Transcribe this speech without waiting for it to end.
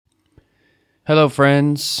Hello,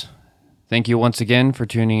 friends. Thank you once again for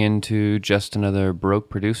tuning in to Just Another Broke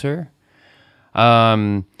Producer.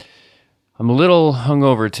 I'm a little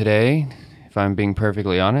hungover today, if I'm being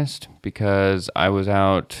perfectly honest, because I was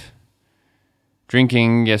out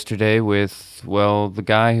drinking yesterday with, the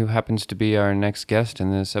guy who happens to be our next guest in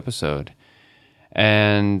this episode.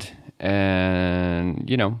 And it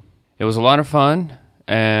was a lot of fun,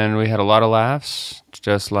 and we had a lot of laughs,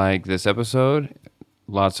 just like this episode.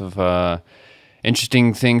 Lots of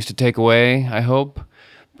interesting things to take away, I hope.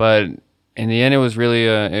 But in the end, it was really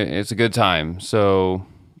it's a good time. So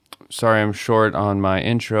sorry I'm short on my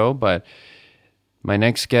intro, but my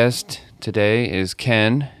next guest today is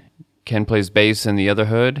Ken. Ken plays bass in The Other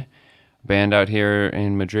Hood, band out here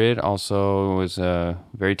in Madrid. Also is a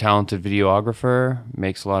very talented videographer,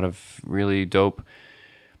 makes a lot of really dope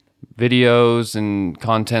videos and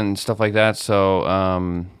content and stuff like that. So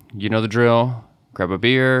you know the drill. Grab a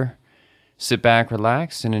beer, sit back,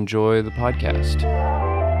 relax, and enjoy the podcast.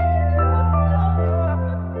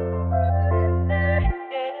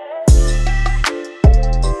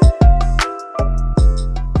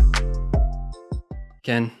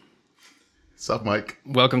 Ken. What's up, Mike?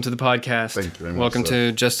 Welcome to the podcast. Thank you very much. Welcome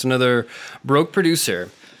to Just Another Broke Producer.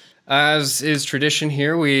 As is tradition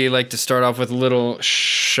here, we like to start off with a little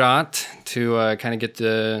shot to kind of get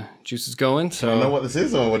the juices going. So Do you know what this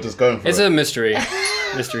is, or we're just going for it's it? a mystery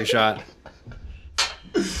shot.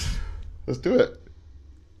 Let's do it.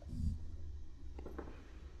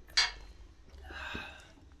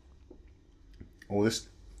 Oh, this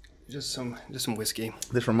Just some whiskey.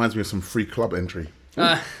 reminds me of some free club entry.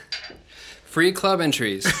 Free club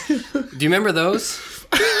entries. Do you remember those?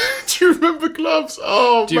 Do you remember clubs?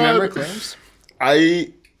 Oh, Do you man. remember clubs?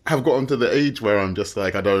 I have gotten to the age where I'm just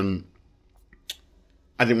like, I didn't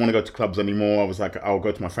want to go to clubs anymore. I was like, I'll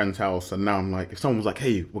go to my friend's house. And now I'm like, if someone was like,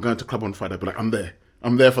 hey, we're going to club on Friday, I'd be like, I'm there.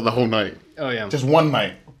 I'm there for the whole night. Oh yeah. Just one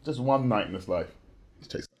night. Just one night in this life. Let's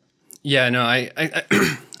taste that. Yeah, no, I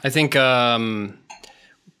think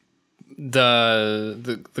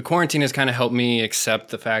the quarantine has kind of helped me accept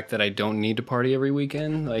the fact that I don't need to party every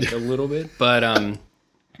weekend, like a little bit. But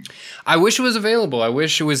I wish it was available. I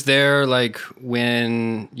wish it was there, like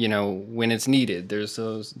when it's needed. There's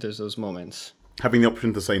those moments. Having the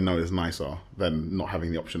option to say no is nicer than not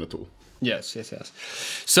having the option at all. Yes.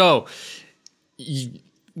 So,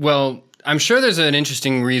 I'm sure there's an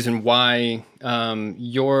interesting reason why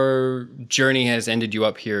your journey has ended you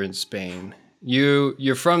up here in Spain.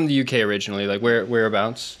 You're from the UK originally, like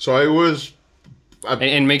whereabouts? So I was...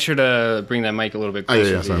 And make sure to bring that mic a little bit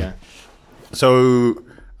closer. sorry. So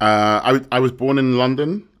I was born in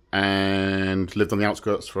London and lived on the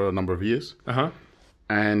outskirts for a number of years. Uh-huh.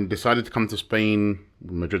 And decided to come to Spain,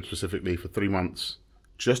 Madrid specifically, for 3 months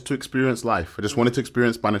just to experience life. I just wanted to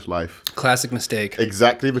experience Spanish life. Classic mistake.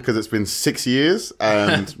 Exactly, because it's been 6 years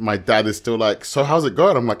and my dad is still like, so how's it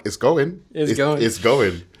going? I'm like, it's going. It's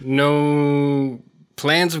going. No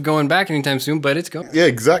plans of going back anytime soon, but it's going. Yeah,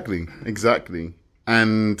 exactly.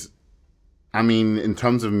 And I mean, in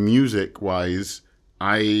terms of music-wise,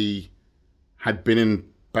 I had been in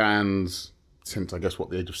bands since, I guess,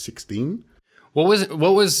 the age of 16. What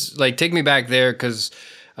was like, take me back there, because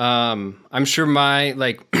I'm sure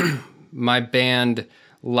my my band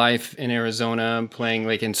life in Arizona, playing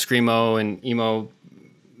like in screamo and emo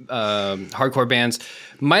hardcore bands,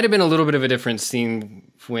 might have been a little bit of a different scene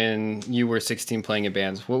when you were 16 playing in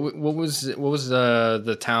bands. What was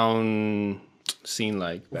the town scene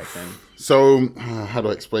like back then? So how do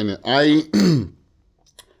I explain it? I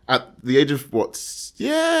at the age of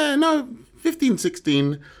 15,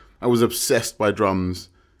 16, I was obsessed by drums,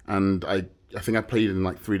 and I think I played in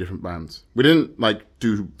like 3 different bands. We didn't like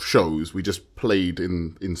do shows, we just played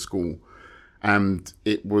in school. And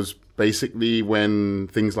it was basically when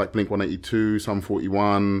things like Blink-182, Sum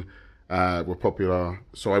 41 were popular.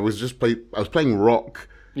 So I was playing rock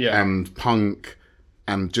and punk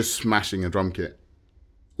and just smashing a drum kit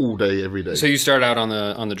all day, every day. So you started out on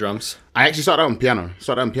the drums? I actually started out on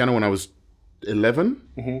piano. When I was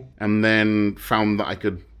 11, and then found that I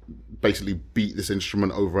could basically beat this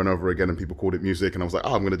instrument over and over again, and people called it music, and I was like,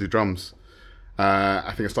 I'm going to do drums.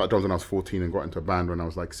 I think I started drums when I was 14 and got into a band when I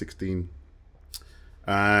was like 16.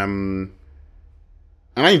 And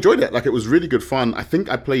I enjoyed it. Like, it was really good fun. I think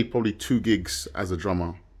I played probably 2 gigs as a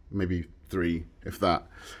drummer, maybe 3, if that.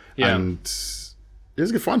 Yeah. And it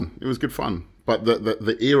was good fun. But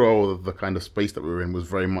the era or the kind of space that we were in was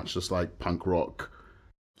very much just like punk rock.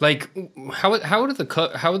 Like how would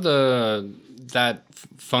that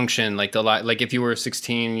function, like like if you were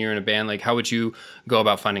 16, you're in a band, like how would you go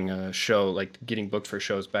about finding a show, like getting booked for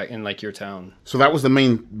shows back in like your town? So that was the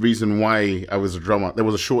main reason why I was a drummer. There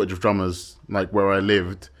was a shortage of drummers like where I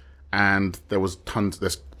lived, and there's tons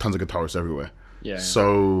of guitarists everywhere. Yeah.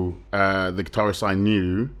 So the guitarists I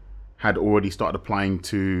knew had already started applying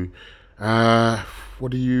to what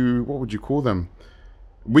would you call them?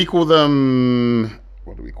 We call them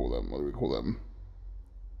what do we call them?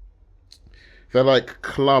 They're like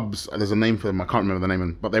clubs. There's a name for them. I can't remember the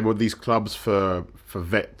name, but they were these clubs for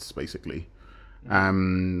vets, basically.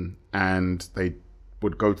 And they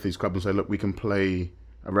would go to these clubs and say, "Look, we can play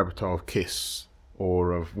a repertoire of Kiss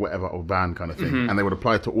or of whatever, or band kind of thing." Mm-hmm. And they would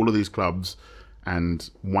apply to all of these clubs, and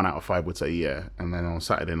 1 out of 5 would say yeah. And then on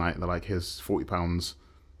Saturday night, they're like, "Here's £40,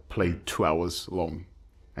 play 2 hours long."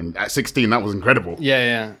 And at 16, that was incredible.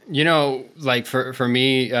 Yeah. You know, like for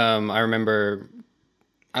me, I remember,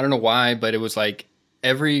 I don't know why, but it was like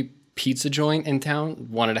every pizza joint in town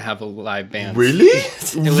wanted to have a live band. Really?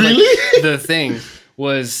 Really? Like, the thing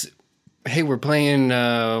was, hey, we're playing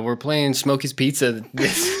Smokey's Pizza.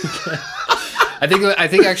 I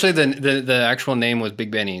think actually the actual name was Big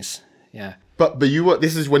Benny's. Yeah. But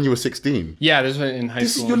this is when you were 16. Yeah, this was in high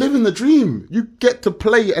school. You're living the dream. You get to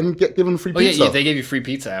play and get given free pizza. Yeah, they gave you free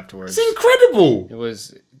pizza afterwards. It's incredible.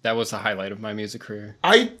 That was the highlight of my music career.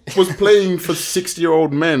 I was playing for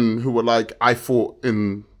 60-year-old men who were like, "I fought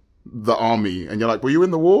in the army," and you're like, "Were you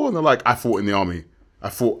in the war?" And they're like, "I fought in the army.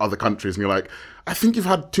 I fought other countries." And you're like, "I think you've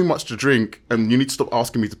had too much to drink, and you need to stop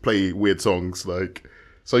asking me to play weird songs." Like,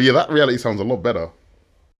 so yeah, that reality sounds a lot better.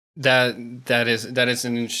 That is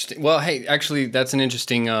an interesting. Well, hey, actually, that's an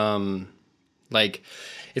interesting. Like,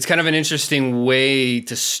 it's kind of an interesting way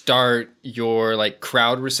to start your like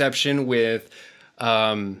crowd reception with,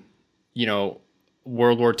 you know,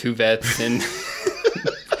 World War II vets and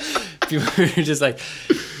people are just like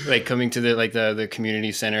coming to the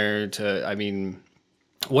community center to. I mean,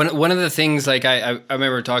 one of the things like I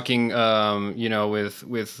remember talking, you know, with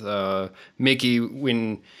Mickey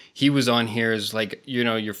when he was on here is like, you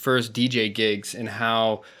know, your first DJ gigs and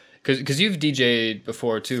how, because you've DJed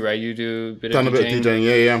before too, right? You do a bit of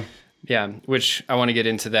DJing, yeah, which I want to get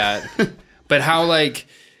into that. But how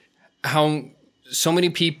so many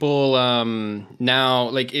people now,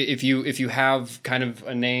 like if you have kind of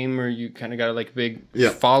a name or you kind of got like a big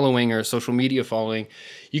following or social media following,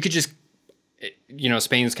 you could just, you know,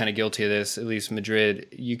 Spain's kind of guilty of this, at least Madrid.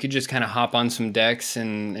 You could just kind of hop on some decks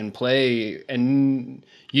and play, and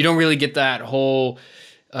you don't really get that whole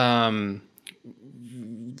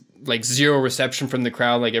like zero reception from the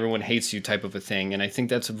crowd, like everyone hates you type of a thing. And I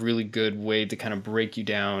think that's a really good way to kind of break you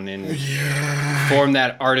down and form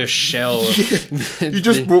that artist shell. You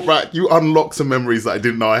just brought back, you unlocked some memories that I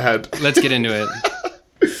didn't know I had. Let's get into it.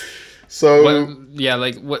 So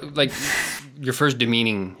what your first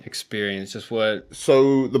demeaning experience, just what?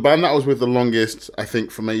 So the band that I was with the longest, I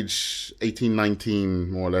think from age 18,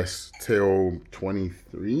 19, more or less, till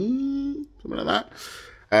 23, something like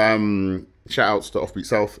that. Shout outs to Offbeat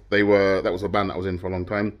South. That was a band that I was in for a long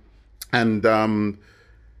time. And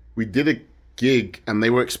we did a gig and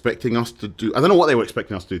they were expecting us to do, I don't know what they were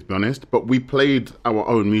expecting us to do, to be honest, but we played our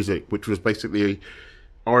own music, which was basically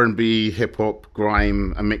R&B, hip hop,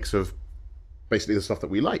 grime, a mix of basically the stuff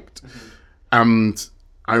that we liked. Mm-hmm. And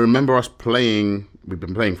I remember us playing, we've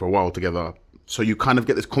been playing for a while together, so you kind of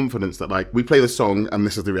get this confidence that like, we play the song and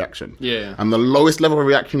this is the reaction. Yeah. And the lowest level of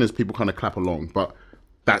reaction is people kind of clap along, but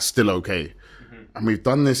that's still okay. Mm-hmm. And we've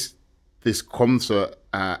done this concert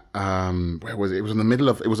at, where was it? It was in the middle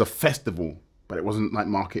of, it was a festival, but it wasn't like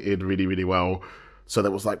marketed really, really well. So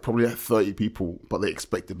there was like probably like 30 people, but they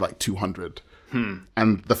expected like 200.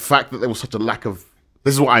 And the fact that there was such a lack of,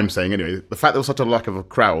 this is what I'm saying anyway, the fact there was such a lack of a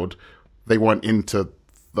crowd, they weren't into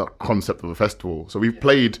the concept of a festival. So we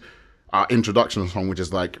played our introduction song, which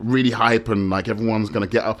is like really hype and like everyone's going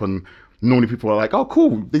to get up, and normally people are like, "Oh,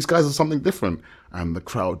 cool, these guys are something different." And the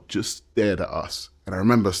crowd just stared at us. And I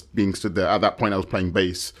remember being stood there. At that point, I was playing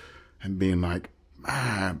bass and being like,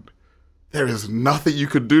 "Man, there is nothing you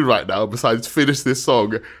could do right now besides finish this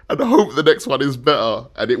song and hope the next one is better."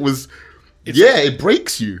 And it was... it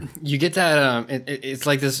breaks you. You get that. It's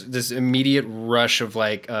like this immediate rush of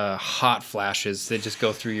like hot flashes that just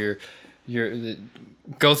go through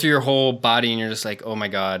your whole body, and you're just like, oh my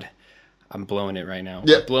god, I'm blowing it right now.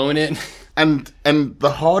 Yeah, I'm blowing it. And the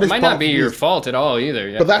hardest might part not be your fault at all either.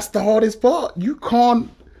 Yeah. But that's the hardest part. You can't.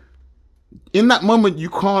 In that moment, you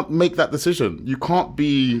can't make that decision. You can't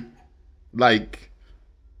be like,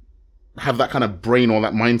 have that kind of brain or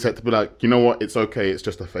that mindset to be like, you know what, it's okay, it's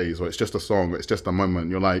just a phase, or it's just a song, or it's just a moment.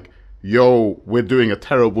 You're like, yo, we're doing a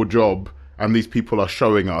terrible job, and these people are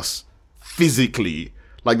showing us physically.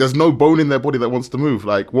 Like, there's no bone in their body that wants to move.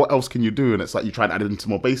 Like, what else can you do? And it's like you try and add into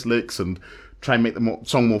more bass licks and try and make the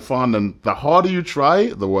song more fun. And the harder you try,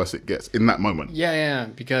 the worse it gets in that moment. Yeah,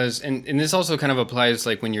 because and this also kind of applies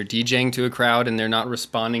like when you're DJing to a crowd and they're not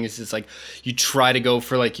responding. It's just like you try to go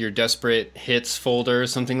for like your desperate hits folder or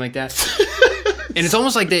something like that. And it's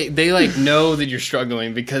almost like they like know that you're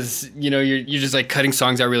struggling because you're just like cutting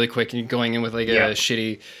songs out really quick and you're going in with like a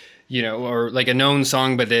shitty, or like a known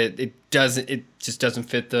song, but it just doesn't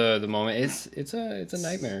fit the moment. It's a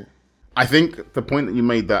nightmare. I think the point that you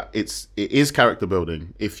made that it is character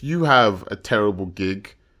building. If you have a terrible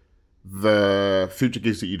gig, the future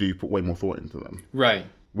gigs that you do, you put way more thought into them. Right.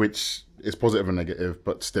 Which is positive and negative,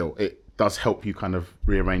 but still, it does help you kind of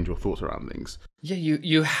rearrange your thoughts around things. Yeah,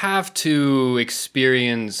 you have to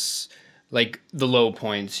experience like the low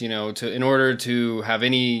points, in order to have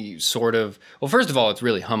any sort of. Well, first of all, it's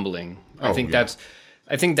really humbling. I think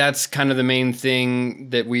that's kind of the main thing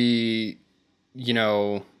that we,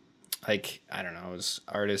 like, I don't know, as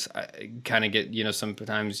artists, I kind of get,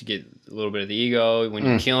 sometimes you get a little bit of the ego when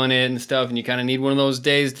you're killing it and stuff, and you kind of need one of those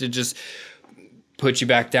days to just put you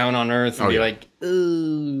back down on earth and be like,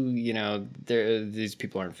 ooh, these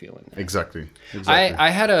people aren't feeling it. Exactly. I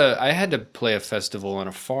had to play a festival on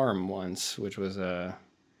a farm once, which was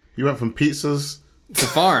You went from pizzas to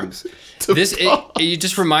farms. It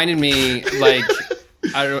just reminded me, like,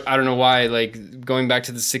 I don't know why, like going back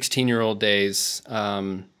to the 16-year-old days.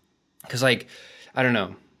 Because, like, I don't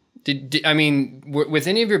know. With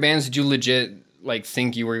any of your bands, did you legit, like,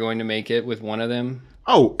 think you were going to make it with one of them?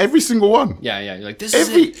 Oh, every single one. Yeah. You're like, this is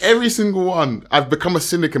it. Every single one. I've become a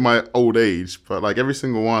cynic in my old age, but, like, every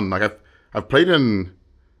single one. Like, I've played in,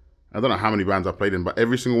 I don't know how many bands I've played in, but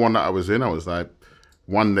every single one that I was in, I was like,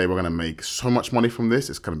 one day we're going to make so much money from this,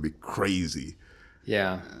 it's going to be crazy.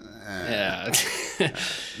 Yeah. I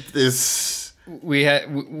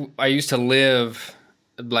used to live,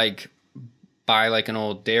 like, by like an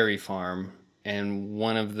old dairy farm, and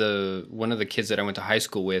one of the kids that I went to high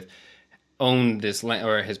school with owned this land,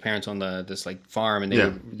 or his parents owned this like farm, and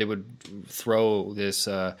they would throw this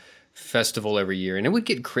festival every year, and it would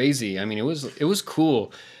get crazy. I mean, it was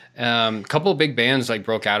cool. A couple of big bands like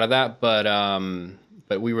broke out of that,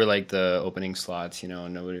 but we were like the opening slots,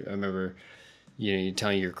 and nobody. I remember, you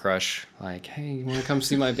telling your crush like, "Hey, you want to come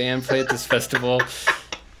see my band play at this festival?"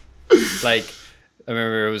 Like, I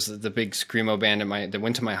remember it was the big screamo band that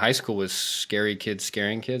went to my high school was Scary Kids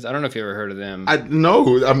Scaring Kids. I don't know if you ever heard of them.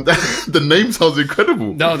 No, the name sounds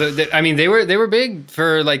incredible. No, they were big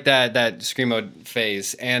for like that screamo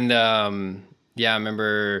phase, and I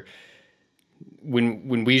remember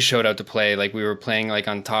when we showed up to play, like we were playing like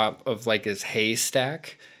on top of like this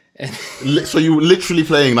haystack. So you were literally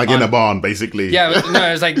playing like in a barn, basically. Yeah, it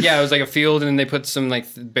was like a field, and then they put some like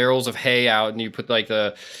barrels of hay out, and you put like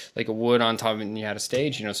a wood on top of it, and you had a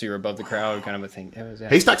stage, so you were above the crowd, kind of a thing.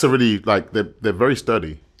 Haystacks are really like they're very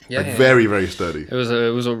sturdy. Very, very sturdy. It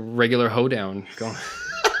was a regular hoedown going.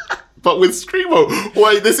 But with screamo,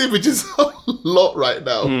 wait, this image is a lot right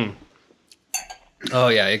now. Oh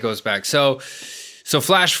yeah, it goes back. So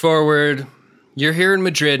flash forward, you're here in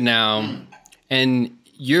Madrid now, and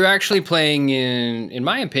you're actually playing in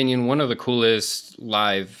my opinion, one of the coolest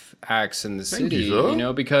live acts in the city.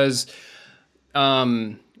 Because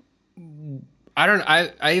I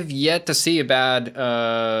have yet to see a bad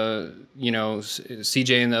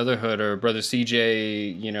CJ in the Other Hood or Brother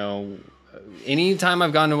CJ. Anytime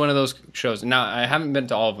I've gone to one of those shows, now I haven't been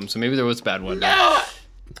to all of them, so maybe there was a bad one. No.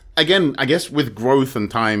 Again, I guess with growth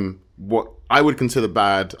and time, what I would consider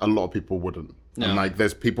bad, a lot of people wouldn't. No. And like,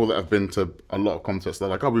 there's people that have been to a lot of concerts. They're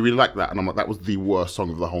like, "Oh, we really like that," and I'm like, "That was the worst song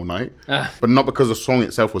of the whole night." But not because the song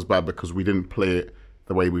itself was bad, because we didn't play it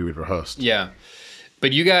the way we would rehearsed. Yeah,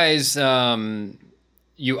 but you guys,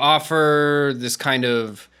 you offer this kind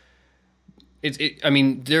of. I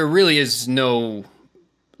mean, there really is no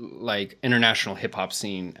like international hip hop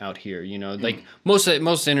scene out here. Like most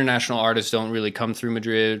international artists don't really come through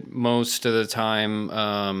Madrid most of the time.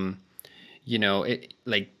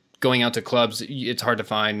 Like. Going out to clubs, it's hard to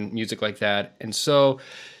find music like that. And so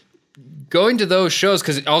going to those shows,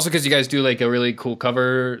 because you guys do like a really cool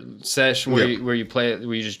cover session where you play,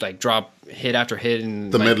 where you just like drop hit after hit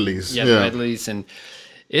and the medleys. The medleys, and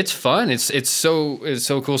it's fun. It's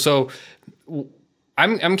so cool. So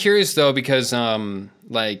I'm curious though, because half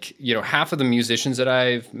of the musicians that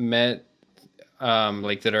I've met,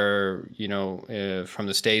 like that are from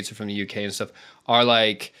the States or from the UK and stuff, are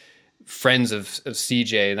like friends of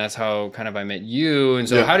CJ, and that's how kind of I met you. And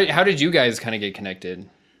so Yeah. how did you guys kind of get connected?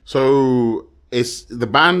 So it's the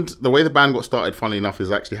band. The way the band got started, funnily enough,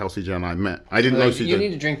 is actually how CJ and I met. I didn't know CJ. You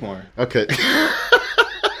need to drink more. Okay.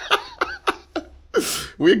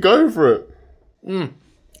 We're going for it.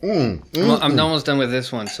 I'm almost done with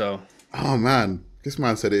this one, so. Oh man, this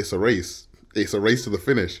man said it's a race. It's a race to the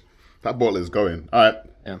finish. That bottle is going. All right.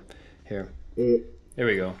 Yeah. Here. There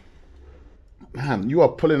we go. Man, you are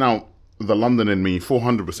pulling out the London in me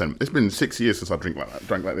 400%. It's been 6 years since I drank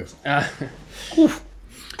like this.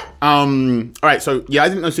 All right, so yeah, I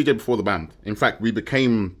didn't know CJ before the band. In fact, we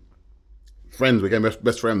became friends. We became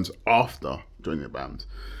best friends after joining the band.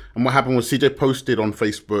 And what happened was CJ posted on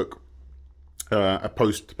Facebook a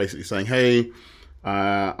post basically saying, "Hey,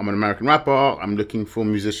 I'm an American rapper. I'm looking for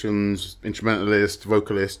musicians, instrumentalists,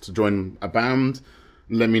 vocalists to join a band.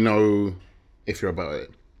 Let me know if you're about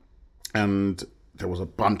it." And there was a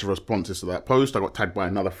bunch of responses to that post. I got tagged by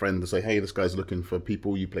another friend to say, "Hey, this guy's looking for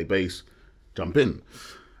people. You play bass, jump in."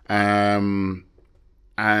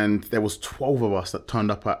 And there was 12 of us that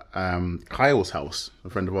turned up at Kyle's house, a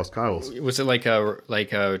friend of ours, Kyle's. Was it like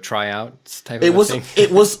a tryout type It of was. thing?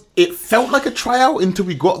 It felt like a tryout until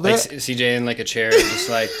we got there Like CJ in like a chair, just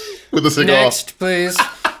like, with a cigar. next, please.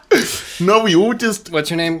 No, we all just.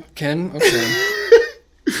 What's your name? Ken? Okay.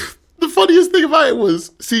 The funniest thing about it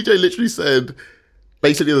was CJ literally said,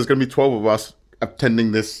 basically, there's going to be 12 of us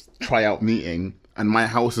attending this tryout meeting, and my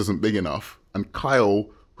house isn't big enough. And Kyle,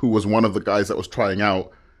 who was one of the guys that was trying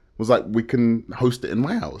out, was like, "We can host it in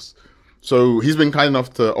my house." So he's been kind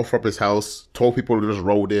enough to offer up his house. 12 people just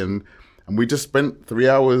rolled in, and we just spent 3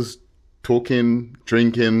 hours talking,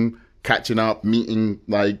 drinking, catching up, meeting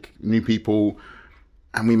like new people,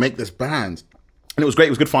 and we make this band. And it was great.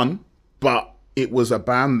 It was good fun, but it was a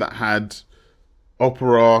band that had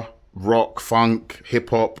opera, rock, funk, hip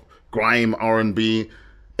hop, grime, R&B.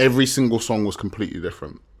 Every single song was completely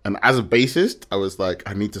different. And as a bassist, I was like,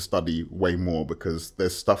 I need to study way more because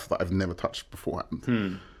there's stuff that I've never touched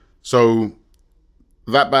beforehand. So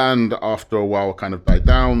that band, after a while, kind of died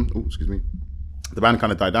down. Oh, excuse me. The band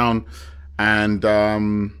kind of died down, and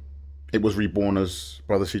it was reborn as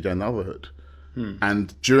Brother CJ and the Otherhood.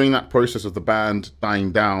 And during that process of the band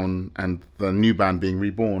dying down and the new band being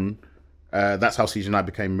reborn, that's how CJ and I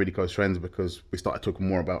became really close friends, because we started talking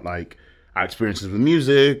more about like our experiences with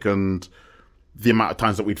music and the amount of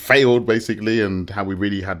times that we'd failed, basically, and how we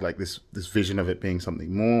really had like this vision of it being something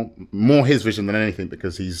more his vision than anything,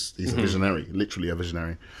 because he's a visionary, literally a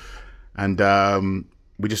visionary. And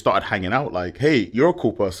we just started hanging out like, "Hey, you're a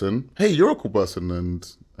cool person. Hey, you're a cool person."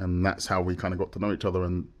 And that's how we kind of got to know each other.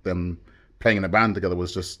 And then playing in a band together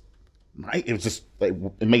was just, it was just like,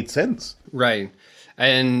 it made sense. Right.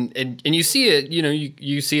 And you see it,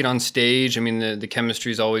 you see it on stage. I mean, the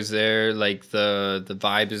chemistry is always there. Like the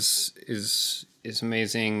vibe is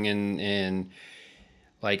amazing, and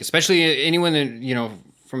like, especially anyone that,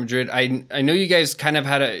 from Madrid. I know you guys kind of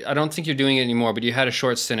had I don't think you're doing it anymore, but you had a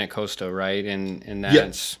short stint at Costa, right? And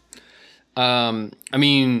that's, I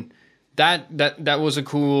mean, that was a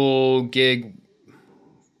cool gig.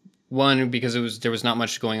 One, because there was not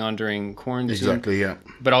much going on during quarantine. Exactly, yeah.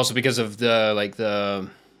 But also because of the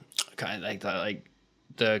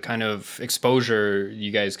kind of exposure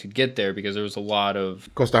you guys could get there, because there was a lot of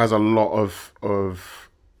Costa has a lot of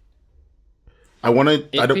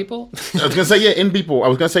people. I was gonna say in people. I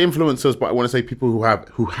was gonna say influencers, but I want to say people who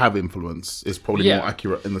have influence is probably more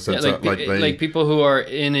accurate in the sense that like people who are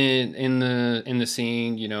in it in the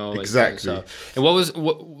scene, exactly. Like stuff. And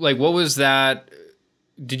what was that?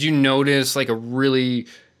 Did you notice like a really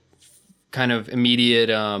kind of immediate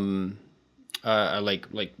like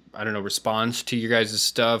I don't know, response to your guys'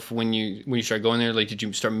 stuff when you start going there? Like, did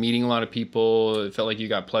you start meeting a lot of people? It felt like you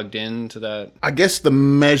got plugged into that. I guess the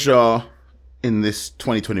measure in this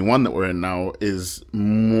 2021 that we're in now is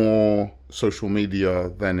more social media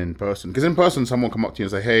than in person. Because in person, someone come up to you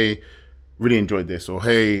and say, "Hey, really enjoyed this," or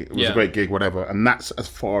 "Hey, it was a great gig," whatever. And that's as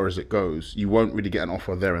far as it goes. You won't really get an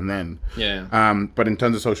offer there and then. Yeah. But in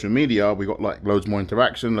terms of social media, we got like loads more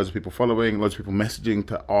interaction, loads of people following, loads of people messaging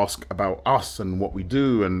to ask about us and what we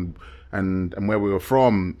do and where we were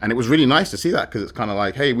from. And it was really nice to see that, because it's kind of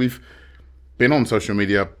like, hey, we've been on social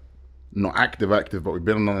media, not active, but we've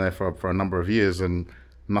been on there for a number of years and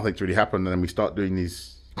nothing's really happened. And then we start doing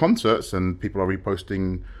these concerts and people are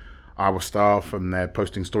reposting our stuff and they're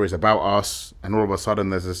posting stories about us, and all of a sudden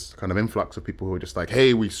there's this kind of influx of people who are just like,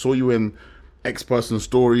 "Hey, we saw you in X person's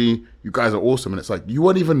story. You guys are awesome." And it's like, you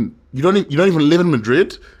don't even live in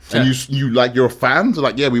Madrid, and you're a fan. So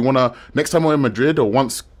like, yeah, we want to, next time we're in Madrid or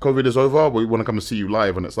once COVID is over, we want to come and see you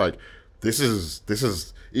live. And it's like, this is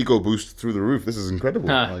ego boost through the roof. This is incredible.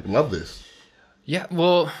 Like, love this. Yeah,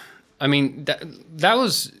 well, I mean that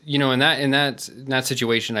was, you know, in that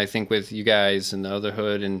situation, I think with you guys and the other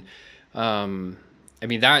hood, and I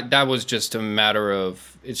mean that was just a matter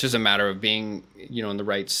of, it's just a matter of being, you know, in the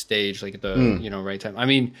right stage, like at the you know, right time. I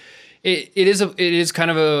mean, it is kind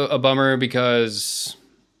of a bummer because,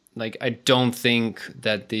 like, I don't think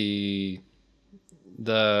that the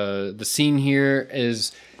scene here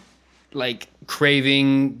is like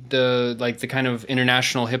craving the kind of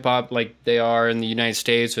international hip hop like they are in the United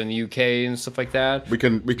States or in the UK and stuff like that. We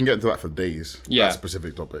can get into that for days. Yeah. That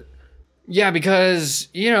specific topic. Yeah, because,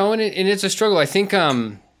 you know, and it's a struggle. I think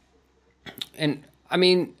and I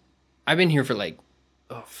mean, I've been here for like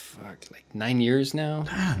 9 years now.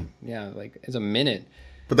 Damn. Yeah, like it's a minute.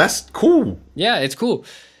 But that's cool. Yeah, it's cool.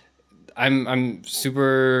 I'm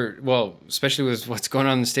super, well, especially with what's going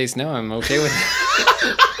on in the States now, I'm okay with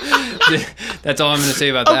it. That's all I'm going to say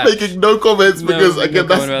about that. I'm making no comments because again,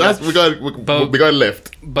 that's we got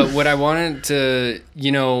left. But what I wanted to,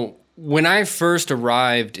 you know, when I first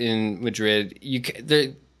arrived in Madrid,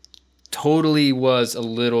 there totally was a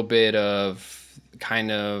little bit of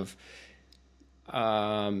kind of,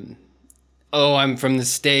 oh, I'm from the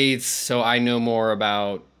States, so I know more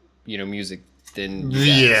about, you know, music than you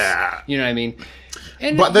guys. Yeah. You know what I mean?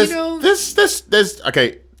 And, But there's, you know, there's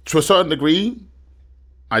okay, to a certain degree,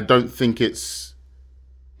 I don't think it's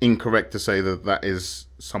incorrect to say that is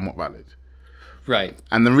somewhat valid. right.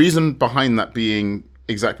 And the reason behind that being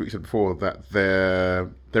exactly what you said before, that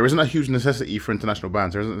there isn't a huge necessity for international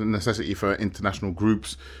bands. There isn't a necessity for international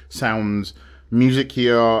groups, sounds. Music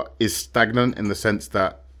here is stagnant in the sense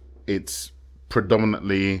that it's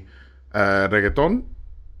predominantly reggaeton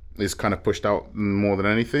is kind of pushed out more than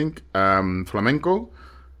anything. Flamenco.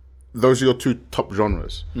 Those are your two top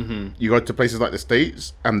genres. Mm-hmm. You go to places like the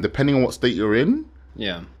States, and depending on what state you're in,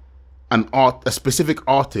 Yeah. a specific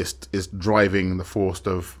artist is driving the force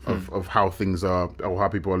of how things are, or how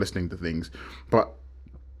people are listening to things. But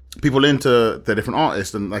people into the different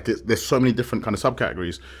artists, and like there's so many different kind of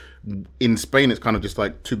subcategories. In Spain, it's kind of just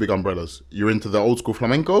like two big umbrellas. You're into the old school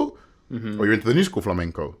flamenco, or you're into the new school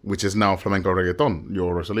flamenco, which is now flamenco reggaeton.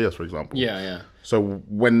 Your Rosalias, for example. Yeah, yeah. So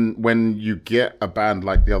when you get a band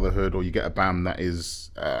like The Other Hood, or you get a band that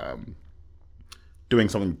is doing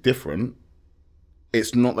something different,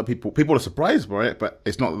 it's not that people are surprised by it, but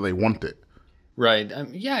it's not that they want it. Right.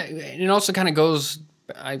 Yeah, and it also kind of goes.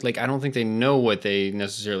 I don't think they know what they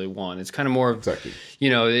necessarily want. It's kind of more of, Exactly. you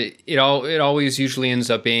know, it always usually ends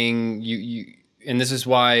up being you, and this is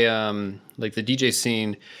why like the DJ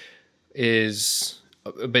scene is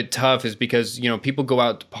a bit tough, is because, you know, people go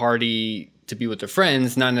out to party to be with their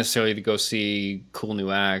friends, not necessarily to go see cool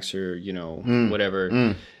new acts or, you know,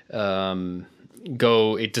 whatever.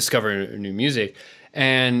 Go discover new music.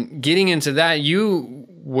 And getting into that, you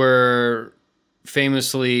were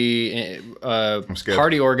famously a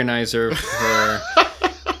party organizer for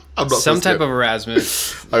some type of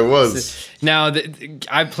Erasmus. I was. Now,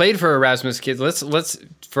 I played for Erasmus Kids. Let's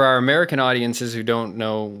for our American audiences who don't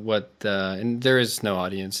know what, and there is no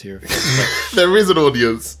audience here. There is an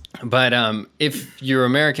audience. But if you're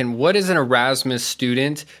American, what is an Erasmus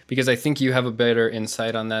student? Because I think you have a better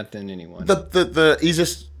insight on that than anyone. The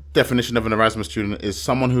easiest definition of an Erasmus student is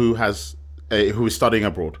someone who is studying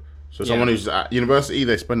abroad. So someone who's at university,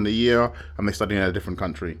 they spend a year and they study in a different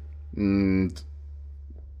country. And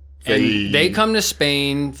they come to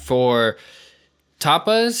Spain for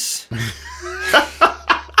tapas.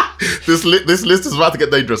 This list is about to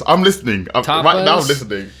get dangerous. I'm listening. Tapas, right now I'm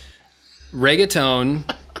listening. Reggaeton.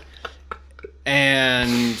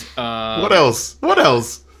 And what else?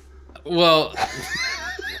 Well,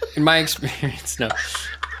 in my experience, no.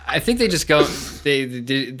 I think they just go.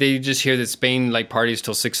 They just hear that Spain like parties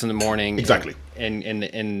till 6 a.m. Exactly.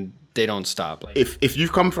 And they don't stop. Like, if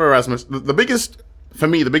you've come for Erasmus, the biggest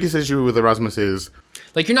issue with Erasmus is,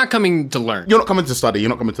 like, you're not coming to learn. You're not coming to study. You're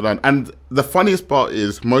not coming to learn. And the funniest part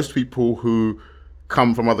is most people who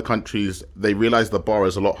come from other countries, they realize the bar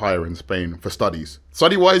is a lot higher in Spain for studies.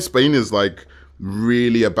 Study-wise, Spain is like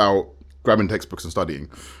really about grabbing textbooks and studying.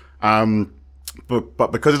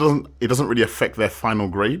 But because it doesn't really affect their final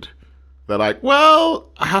grade, they're like, well,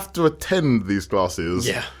 I have to attend these classes.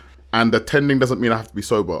 Yeah. And attending doesn't mean I have to be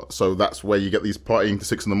sober. So that's where you get these partying to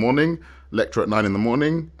 6 a.m, lecture at 9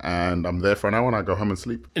 a.m, and I'm there for an hour and I go home and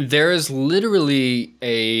sleep. There is literally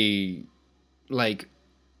a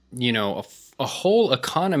whole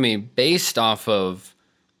economy based off of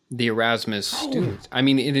the Erasmus students. I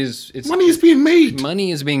mean, it's money is being made.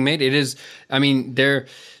 Money is being made. It is. I mean, they're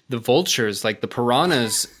the vultures, like the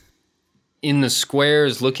piranhas in the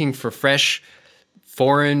squares looking for fresh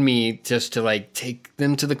foreign me just to like take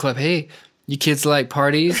them to the club. Hey, you kids like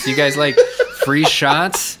parties? You guys like free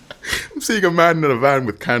shots? I'm seeing a man in a van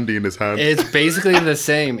with candy in his hand. It's basically the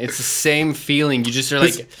same. It's the same feeling. You just are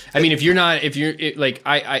like, I mean, if you're like,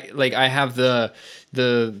 I have the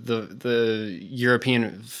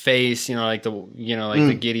European face, like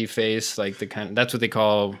the giddy face, like the kind of, that's what they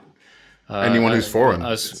call anyone who's foreign.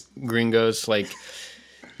 Us gringos, like,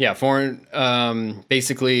 yeah, foreign.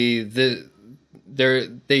 Basically,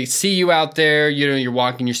 they see you out there, you're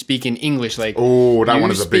walking, you're speaking English, like, oh, that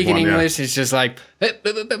one is a big one. Speaking English, it's just like,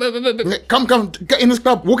 come, get in this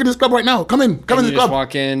club, walk in this club right now, come in this club. Just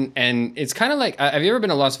walk in, and it's kind of like, have you ever been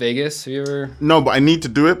to Las Vegas? Have you ever? No, but I need to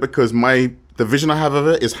do it because the vision I have of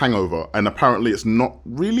it is Hangover, and apparently it's not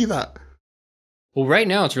really that. Well, right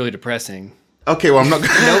now it's really depressing. Okay, well, I'm not.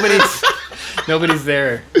 Nobody's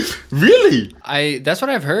there. Really? That's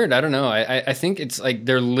what I've heard. I don't know. I think it's like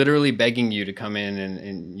they're literally begging you to come in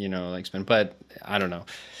and like spend. But I don't know.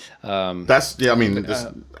 I'm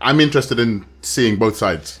interested in seeing both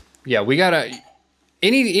sides. Yeah, we gotta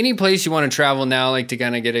any place you want to travel now, like to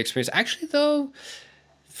kind of get experience. Actually, though,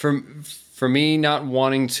 for me, not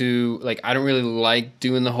wanting to, like, I don't really like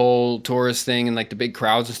doing the whole tourist thing and like the big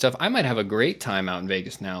crowds and stuff. I might have a great time out in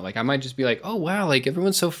Vegas now. Like, I might just be like, oh wow, like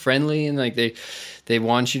everyone's so friendly and like they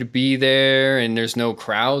want you to be there and there's no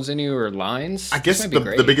crowds anywhere or lines. I guess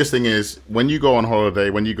the biggest thing is when you go on holiday,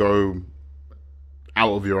 when you go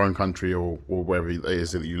out of your own country or wherever it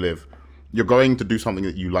is that you live, you're going to do something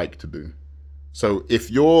that you like to do. So if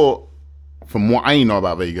you're, from what I know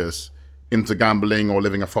about Vegas, into gambling or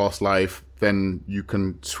living a fast life, then you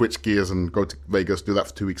can switch gears and go to Vegas, do that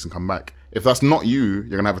for 2 weeks and come back. If that's not you, you're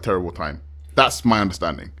going to have a terrible time. That's my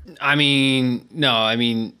understanding. I mean, no,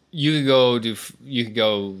 you could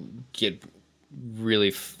go get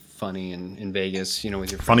really funny in Vegas, with your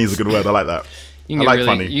friends. Funny is a good word. I like that.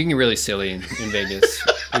 Funny. You can get really silly in Vegas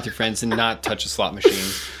with your friends and not touch a slot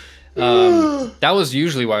machine. That was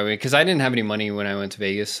usually why because I didn't have any money when I went to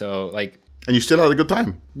Vegas, so like. And you still had a good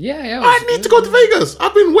time. Yeah. I need to go to Vegas.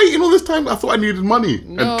 I've been waiting all this time. I thought I needed money,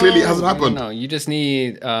 and clearly it hasn't happened. No, you just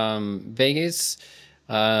need Vegas.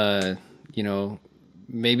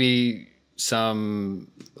 Maybe some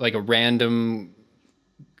like a random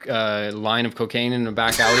line of cocaine in a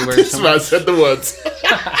back alleyway. This man said the words.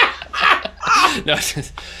 No,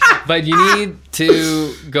 but you need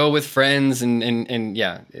to go with friends and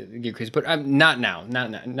yeah, get crazy. But not now.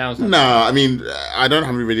 Now's not. No, I mean, I don't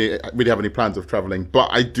really have any plans of traveling, but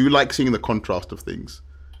I do like seeing the contrast of things.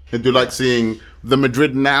 I do like seeing the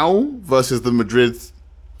Madrid now versus the Madrid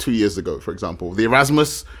 2 years ago, for example. The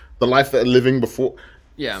Erasmus, the life that they're living before.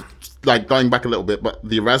 Yeah. Like going back a little bit, but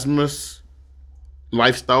the Erasmus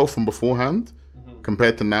lifestyle from beforehand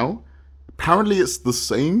compared to now, apparently it's the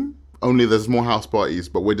same. Only there's more house parties,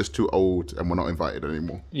 but we're just too old and we're not invited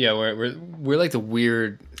anymore. Yeah, we're like the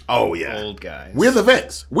weird old guys. We're the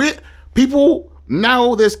vets. We're people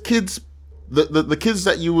now. There's kids. The kids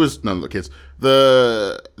that you was no the kids.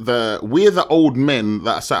 We're the old men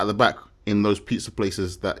that sat at the back in those pizza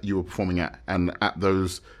places that you were performing at and at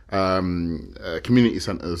those community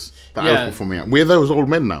centers that I was performing at. We're those old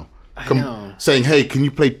men now. I know. Saying, hey, can you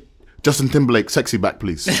play Justin Timberlake, Sexy Back,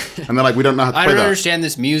 please? And they're like, we don't know how to play that. I don't understand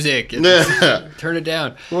this music. Turn it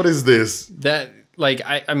down. What is this? That, like,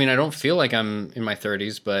 I don't feel like I'm in my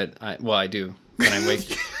 30s, but I do. When I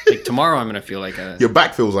wake, like tomorrow, I'm gonna feel like your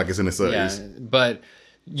back feels like it's in its 30s. Yeah, but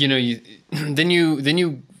then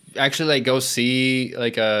you actually like go see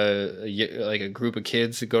like a group of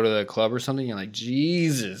kids that go to the club or something. You're like,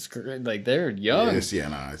 Jesus, like they're young. Yes, yeah,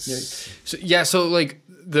 nice. So like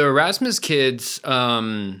the Erasmus kids.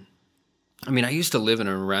 I used to live in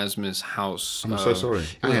an Erasmus house. I'm so sorry.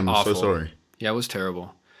 I am awful. so sorry. Yeah, it was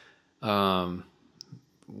terrible.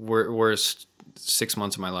 Worst 6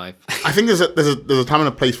 months of my life. I think there's a time and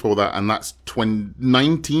a place for that, and that's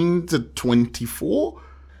 19 to 24.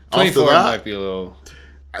 24 might be a little.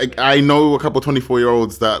 I know a couple of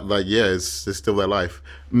 24-year-olds that like it's still their life.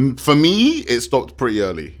 For me, it stopped pretty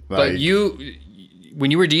early. But when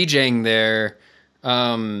you were DJing there,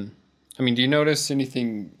 do you notice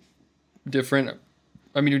anything different?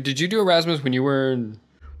 Did you do Erasmus when you were in...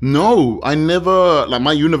 No, I never... Like,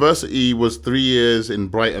 my university was 3 years in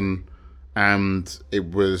Brighton, and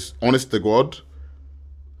it was, honest to God,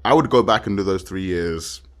 I would go back and do those 3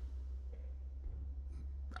 years.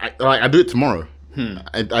 I do it tomorrow.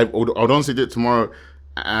 I would honestly do it tomorrow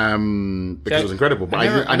because it was incredible. But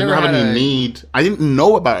I didn't have any need. I didn't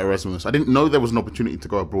know about Erasmus. I didn't know there was an opportunity to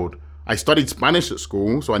go abroad. I studied Spanish at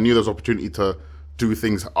school, so I knew there was opportunity to do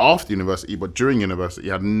things after university, but during university,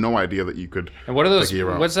 you had no idea that you could. And what are those? take a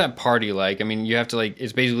year out. What's that party like? I mean, you have to like.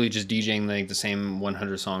 It's basically just DJing like the same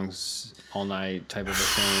 100 songs all night type of a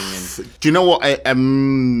thing. And Do you know what?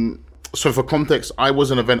 So for context, I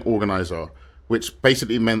was an event organizer, which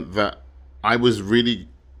basically meant that I was really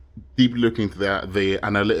deeply looking into the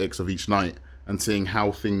analytics of each night and seeing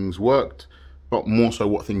how things worked, but more so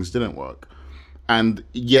what things didn't work. And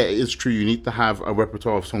yeah, it is true. You need to have a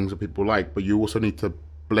repertoire of songs that people like, but you also need to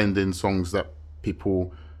blend in songs that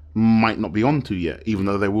people might not be onto yet, even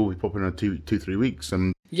though they will be popular in 2-3 weeks.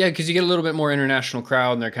 And yeah, because you get a little bit more international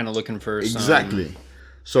crowd, and they're kind of looking for exactly.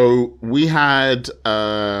 So we had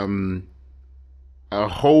a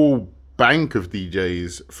whole bank of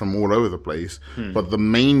DJs from all over the place, but the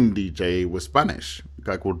main DJ was Spanish, a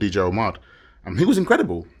guy called DJ Omar. And he was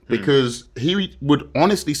incredible because he would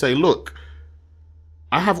honestly say, look,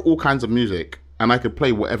 I have all kinds of music and I could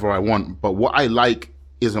play whatever I want, but what I like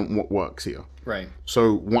isn't what works here. Right.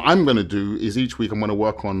 So what I'm going to do is each week I'm going to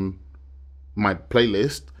work on my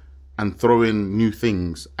playlist and throw in new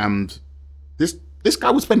things. And this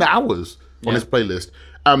guy would spend hours on his playlist.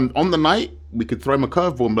 On the night, we could throw him a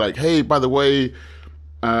curveball and be like, hey, by the way,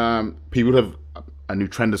 people have a new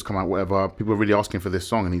trend has come out, whatever. People are really asking for this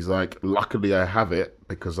song. And he's like, luckily I have it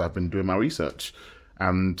because I've been doing my research.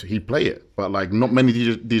 And he'd play it. But like not many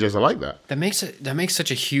DJs are like that. That makes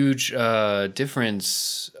such a huge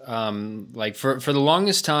difference. Like for the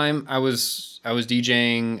longest time, I was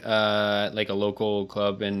DJing like a local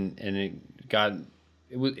club, and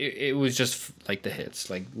it was just like the hits.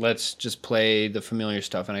 Like let's just play the familiar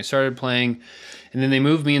stuff. And I started playing, and then they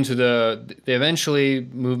eventually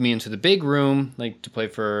moved me into the big room, like to play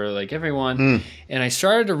for like everyone. And I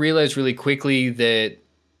started to realize really quickly that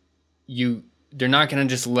they're not going to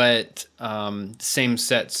just let the same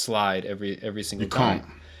set slide every single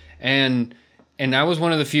time. And I was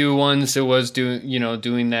one of the few ones that was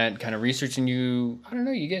doing that kind of research. And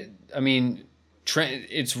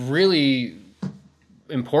it's really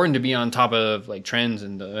important to be on top of like trends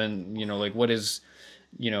and like what is,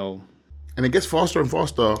 and it gets faster and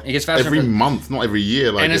faster. It gets faster every month, not every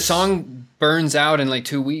year. Like, and a song burns out in like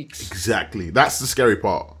 2 weeks. Exactly. That's the scary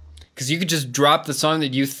part. Because you could just drop the song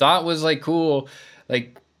that you thought was like cool,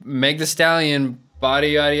 like Meg Thee Stallion,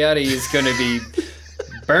 Body Yaddy Yaddy is going to be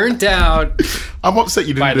burnt out. I'm upset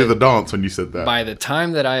you didn't do the dance when you said that. By the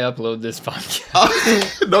time that I upload this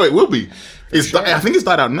podcast. No, it will be. I think it's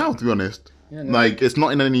died out now, to be honest. Yeah, no. Like, it's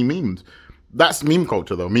not in any memes. That's meme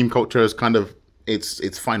culture, though. Meme culture is kind of,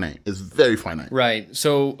 it's finite. It's very finite. Right.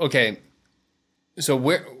 So, okay. So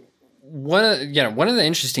one of the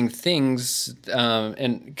interesting things,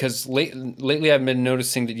 and because lately I've been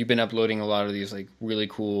noticing that you've been uploading a lot of these like really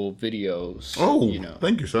cool videos. Oh,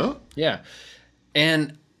 thank you, sir. Yeah,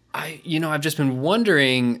 and I've just been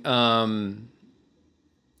wondering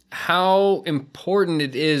how important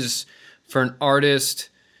it is for an artist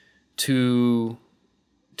to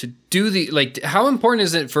do how important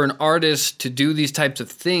is it for an artist to do these types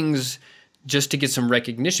of things just to get some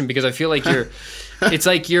recognition? Because I feel like it's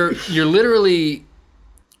like you're literally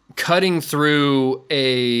cutting through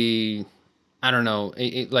an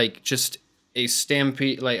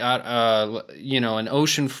stampede, like an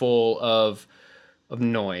ocean full of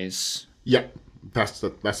noise. Yeah, that's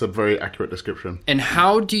a very accurate description. And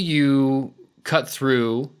how do you cut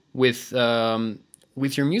through with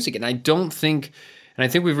your music? And I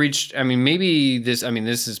think we've reached. I mean, maybe this. I mean,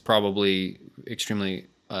 this is probably extremely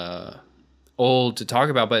old to talk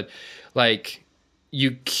about, but like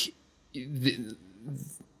the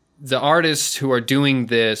artists who are doing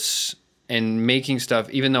this and making stuff,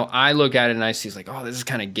 even though I look at it and I see it's like, oh, this is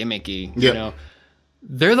kind of gimmicky,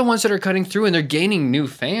 they're the ones that are cutting through and they're gaining new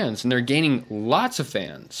fans and they're gaining lots of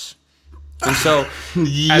fans. And so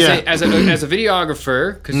as a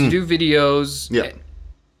videographer, because you do videos,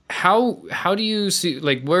 how do you see,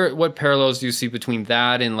 like, what parallels do you see between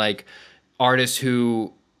that and like artists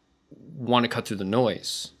who want to cut through the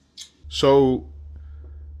noise? So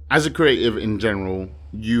as a creative in general,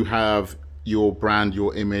 you have your brand,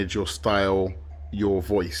 your image, your style, your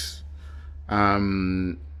voice.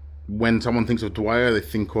 When someone thinks of Dwyer, they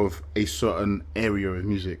think of a certain area of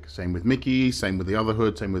music. Same with Mickey, same with the Other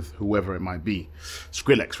Hood, same with whoever it might be.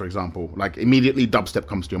 Skrillex, for example, like immediately dubstep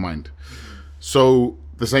comes to your mind. So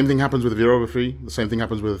the same thing happens with videography. The same thing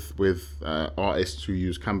happens with artists who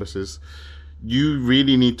use canvases. You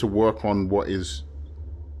really need to work on what is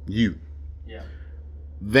you. Yeah.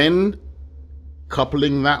 Then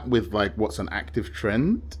coupling that with like what's an active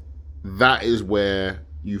trend, that is where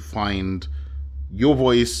you find your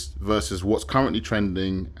voice versus what's currently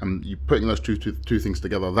trending, and you putting those two things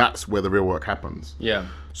together, that's where the real work happens. Yeah.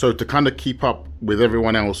 So to kind of keep up with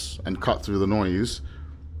everyone else and cut through the noise,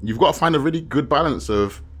 you've got to find a really good balance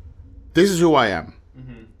of, this is who I am.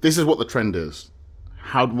 Mm-hmm. This is what the trend is.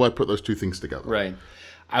 How do I put those two things together? Right.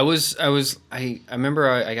 I remember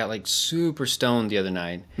I got like super stoned the other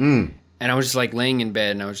night, and I was just like laying in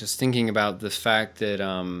bed, and I was just thinking about the fact that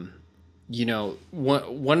you know,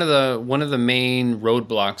 one of the main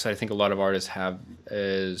roadblocks I think a lot of artists have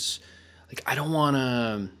is like, I don't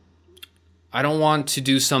want to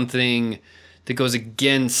do something that goes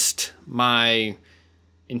against my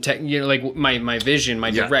intent, you know, like my vision,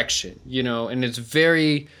 my direction, you know, and it's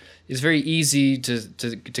very easy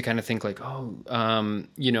to kind of think like,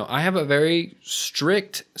 you know, I have a very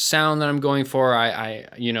strict sound that I'm going for. I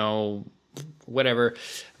you know, whatever,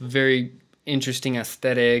 very interesting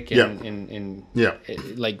aesthetic and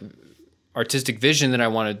like artistic vision that I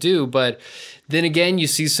want to do. But then again, you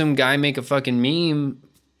see some guy make a fucking meme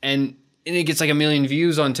and it gets like 1 million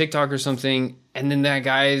views on TikTok or something, and then that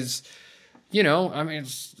guy's, you know, I mean,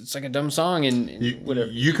 it's like a dumb song and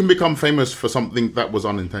whatever. You can become famous for something that was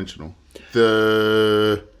unintentional.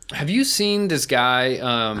 Have you seen this guy?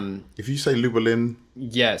 If you say Lubalin,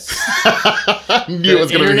 yes. I knew it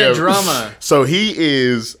was going to be Internet him. Drama. So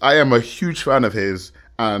I am a huge fan of his,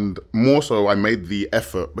 and more so, I made the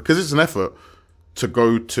effort, because it's an effort, to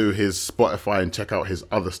go to his Spotify and check out his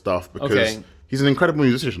other stuff, because he's an incredible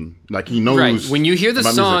musician. Like, he knows. Right. When you hear the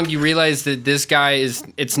song, music. you realize that this guy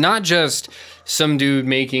it's not just some dude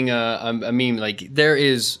making a meme. Like, there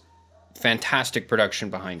is fantastic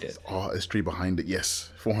production behind it. Artistry behind it,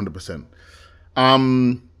 yes, 400%.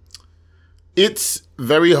 It's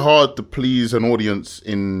very hard to please an audience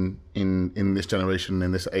in this generation,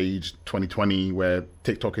 in this age, 2020, where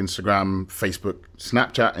TikTok, Instagram, Facebook,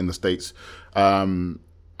 Snapchat in the States are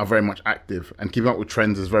very much active, and keeping up with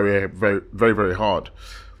trends is very, very, very, very hard.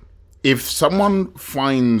 If someone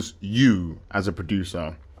finds you as a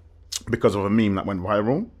producer because of a meme that went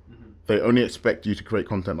viral, they only expect you to create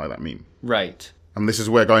content like that meme. Right. And this is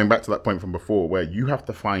where, going back to that point from before, where you have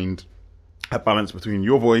to find a balance between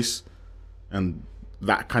your voice and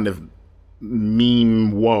that kind of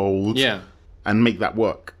meme world, and make that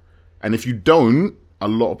work. And if you don't, a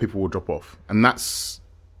lot of people will drop off, and it's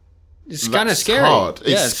kind of scary. Hard.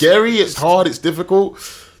 It's scary. It's hard. It's difficult.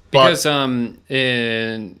 Because in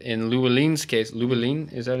Lubalin's case,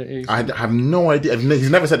 Lubalin, is that it? I have no idea. He's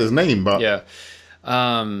never said his name, but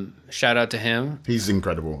shout out to him. He's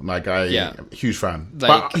incredible. Like, huge fan.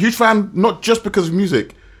 Like, but huge fan, not just because of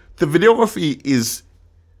music. The videography is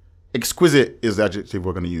exquisite, is the adjective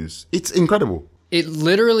we're going to use. It's incredible. It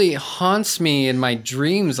literally haunts me in my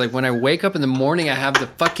dreams. Like, when I wake up in the morning, I have the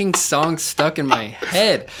fucking song stuck in my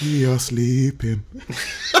head. You're sleeping.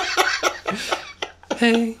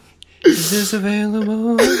 Hey, is this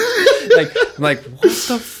available? I'm like, what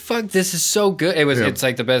the fuck? This is so good. It's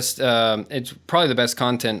like the best. It's probably the best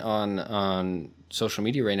content on social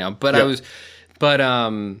media right now. But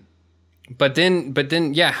But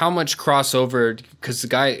then, yeah, how much crossover? Because the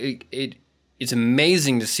guy, it's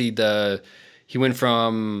amazing to see he went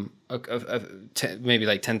from maybe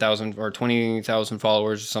like 10,000 or 20,000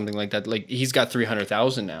 followers or something like that. Like, he's got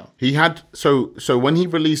 300,000 now. He had so when he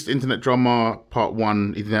released Internet Drama Part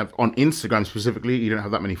 1, he didn't have, on Instagram specifically, he didn't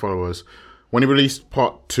have that many followers. When he released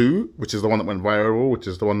Part 2, which is the one that went viral, which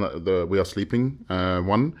is the one that the We Are Sleeping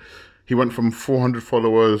one. He went from 400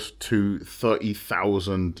 followers to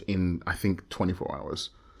 30,000 in, I think, 24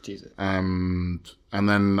 hours. Jesus. And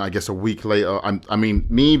then I guess a week later, I mean,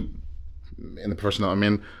 me, in the profession that I'm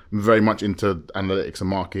in, I'm very much into analytics and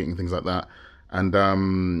marketing and things like that.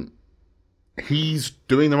 And he's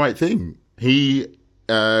doing the right thing. He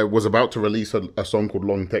was about to release a song called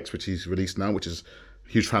Long Text, which he's released now, which is a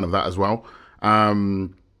huge fan of that as well.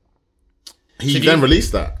 He then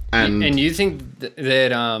released that, and you think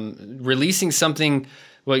that releasing something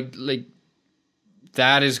like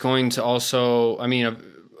that is going to also, I mean,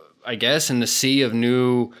 I guess in the sea of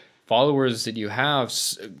new followers that you have,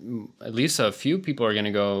 at least a few people are going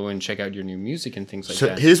to go and check out your new music and things like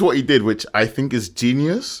that. So here's what he did, which I think is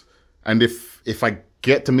genius. And if I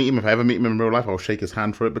get to meet him, if I ever meet him in real life, I'll shake his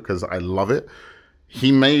hand for it because I love it.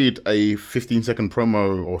 He made a 15-second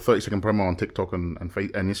promo or 30-second promo on TikTok and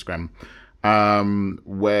Instagram.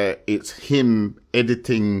 Where it's him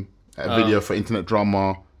editing a video for Internet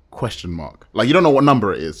Drama ? Like, you don't know what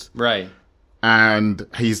number it is. Right. And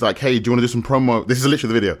he's like, hey, do you want to do some promo? This is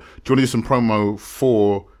literally the video. Do you want to do some promo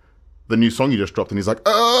for the new song you just dropped? And he's like,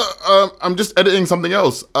 I'm just editing something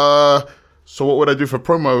else. so what would I do for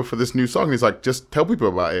promo for this new song? And he's like, just tell people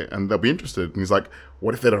about it and they'll be interested. And he's like,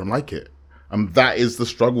 what if they don't like it? And that is the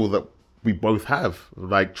struggle that we both have,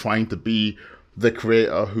 like trying to be the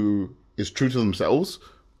creator who is true to themselves,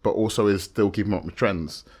 but also is still keeping up with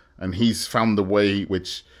trends. And he's found the way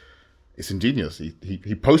which is ingenious.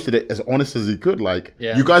 He posted it as honest as he could. Like,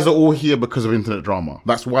 you guys are all here because of internet drama.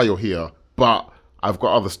 That's why you're here. But I've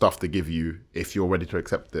got other stuff to give you if you're ready to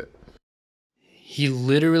accept it. He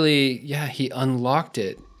literally, he unlocked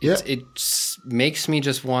it. It makes me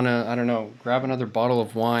just want to, I don't know, grab another bottle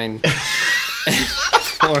of wine.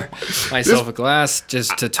 Pour myself a glass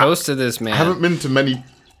just to toast to this man. I haven't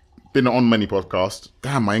been on many podcasts.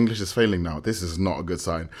 Damn, my English is failing now. This is not a good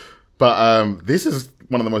sign. But this is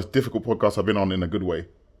one of the most difficult podcasts I've been on in a good way.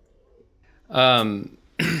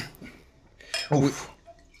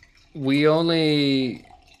 We only,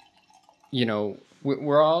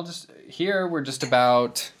 we're all just here. We're just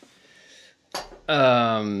about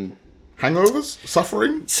hangovers,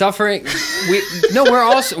 suffering.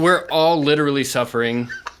 We're all literally suffering.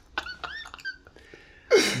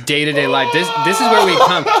 Day-to-day life. This is where we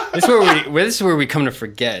come. This is where we come to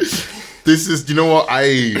forget. This is, you know what,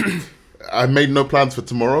 I made no plans for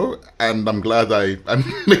tomorrow, and I'm glad I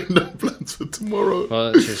made no plans for tomorrow.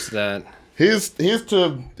 Well, it's just that. Here's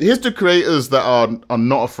to creators that are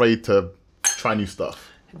not afraid to try new stuff.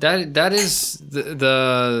 That is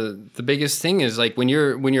the biggest thing is like when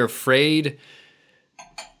you're afraid.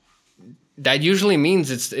 That usually means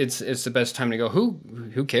it's the best time to go.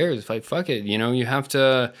 Who cares? Like, fuck it. You have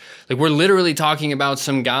to, like, we're literally talking about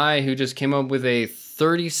some guy who just came up with a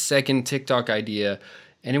 30-second TikTok idea,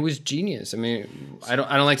 and it was genius. I mean, I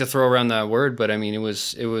don't like to throw around that word, but I mean, it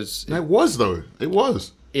was. It was though. It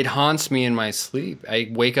was. It haunts me in my sleep. I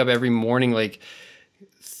wake up every morning like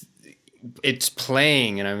it's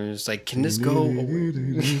playing, and I'm just like, can this go?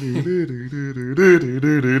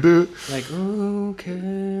 Like,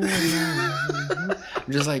 okay.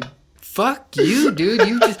 I'm just like, fuck you, dude.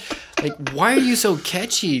 You just like, why are you so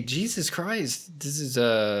catchy? Jesus Christ. This is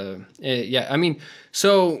yeah. I mean,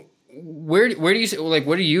 so where do you like?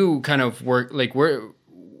 What do you kind of work like?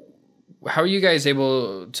 How are you guys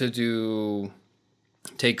able to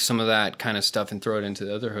take some of that kind of stuff and throw it into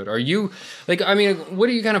the otherhood? Are you like, I mean, what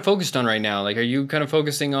are you kind of focused on right now? Like, are you kind of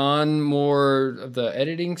focusing on more of the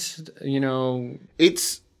editing,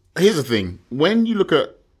 Here's the thing. When you look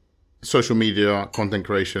at social media, content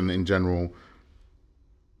creation in general,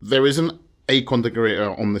 there isn't a content creator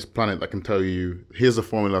on this planet that can tell you, here's the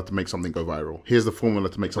formula to make something go viral. Here's the formula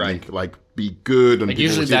to make something like be good. And like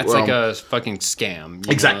usually that's like a fucking scam.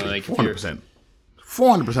 Exactly. Like 400%.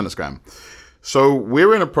 400% a scam. So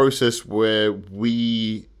we're in a process where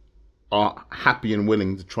we are happy and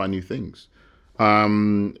willing to try new things.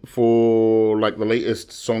 For like the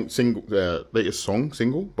latest single,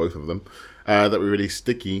 both of them, that we released,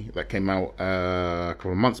 Sticky, that came out a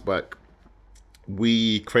couple of months back.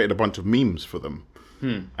 We created a bunch of memes for them.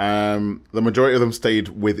 The majority of them stayed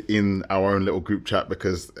within our own little group chat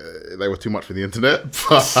because they were too much for the internet.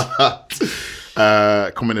 But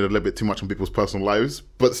commented a little bit too much on people's personal lives.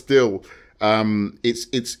 But still,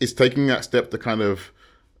 it's taking that step to kind of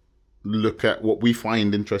look at what we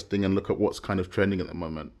find interesting and look at what's kind of trending at the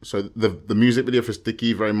moment. So the music video for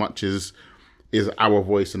Sticky very much is our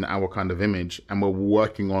voice and our kind of image, and we're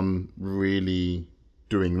working on really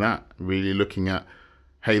doing that, really looking at,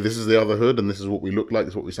 hey, this is the otherhood and this is what we look like,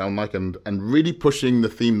 this is what we sound like, and really pushing the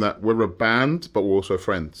theme that we're a band but we're also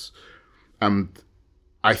friends. And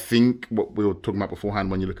I think what we were talking about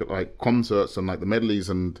beforehand, when you look at like concerts and like the medleys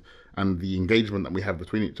and the engagement that we have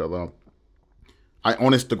between each other, I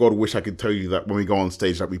honest to God wish I could tell you that when we go on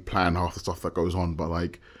stage that we plan half the stuff that goes on, but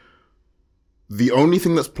like the only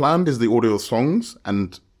thing that's planned is the audio of songs,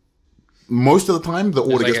 and most of the time the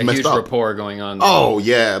audio gets messed up. There's like a huge rapport going on. Oh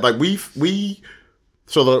yeah, like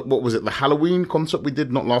so what was it, the Halloween concert we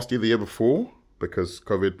did, not last year, the year before, because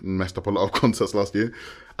COVID messed up a lot of concerts last year.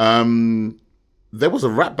 There was a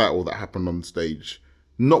rap battle that happened on stage.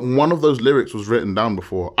 Not one of those lyrics was written down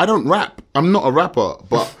before. I don't rap. I'm not a rapper.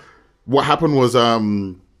 But what happened was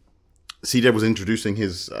CJ was introducing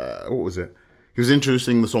his, what was it? He was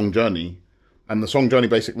introducing the song Journey. And the song Journey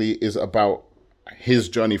basically is about his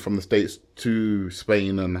journey from the States to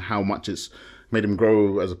Spain and how much it's made him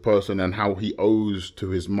grow as a person and how he owes to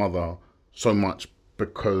his mother so much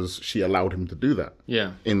because she allowed him to do that.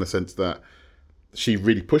 Yeah. In the sense that she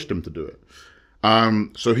really pushed him to do it.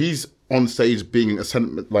 So he's on stage being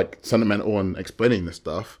sentimental and explaining this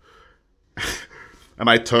stuff. And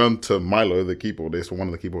I turned to Milo, the keyboardist, or one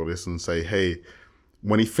of the keyboardists, and say, hey,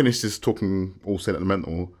 when he finishes talking all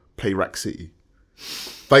sentimental, play Rack City.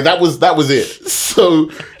 Like that was it. So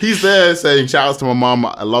he's there saying shout outs to my mum,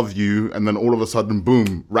 I love you, and then all of a sudden,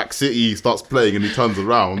 boom, Rack City starts playing and he turns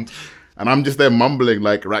around and I'm just there mumbling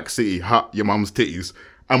like Rack City, your mum's titties.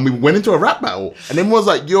 And we went into a rap battle and everyone was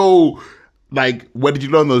like, yo, like, where did you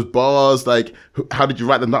learn those bars? Like, how did you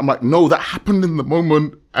write them? I'm like, no, that happened in the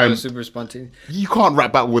moment. And super spontaneous. You can't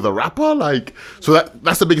rap battle with a rapper. Like, so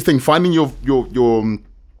that's the biggest thing. Finding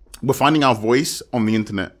we're finding our voice on the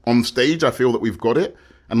internet. On stage, I feel that we've got it.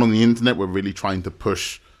 And on the internet, we're really trying to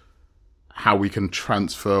push how we can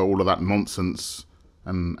transfer all of that nonsense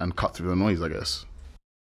and cut through the noise, I guess.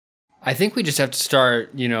 I think we just have to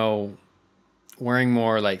start, wearing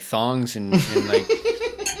more like thongs and like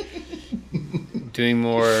doing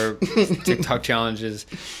more TikTok challenges.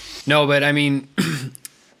 No, but I mean,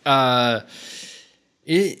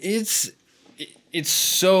 it's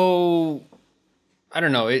so, I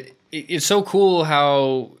don't know. It's so cool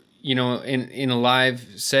how, in a live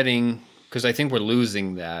setting, because I think we're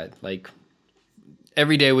losing that. Like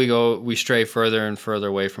every day we stray further and further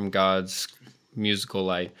away from God's musical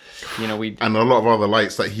light. And a lot of other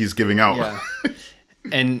lights that he's giving out. Yeah.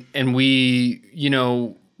 and we,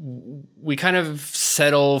 we kind of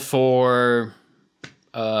settle for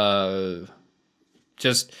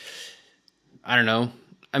just, I don't know.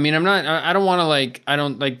 I mean, I don't want to I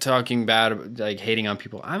don't like talking bad, like hating on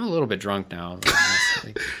people. I'm a little bit drunk now.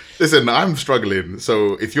 Listen, I'm struggling.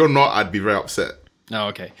 So if you're not, I'd be very upset. Oh,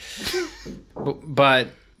 okay. But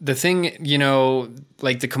the thing,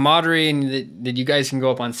 like the camaraderie and that you guys can go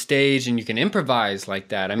up on stage and you can improvise like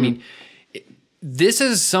that. I mean, this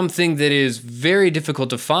is something that is very difficult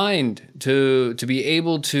to find, to be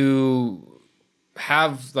able to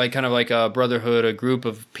have like kind of like a brotherhood, a group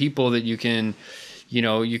of people that you can,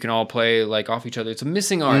 you can all play like off each other. It's a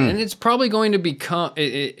missing art, and it's probably going to become.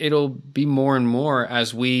 It'll be more and more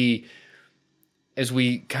as we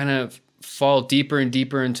kind of fall deeper and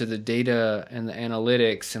deeper into the data and the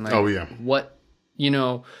analytics and what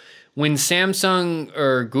when Samsung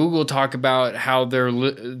or Google talk about how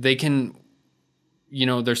they can,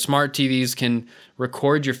 their smart TVs can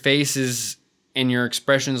record your faces and your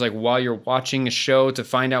expressions like while you're watching a show to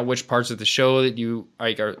find out which parts of the show that you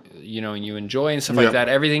like are you enjoy and stuff like that.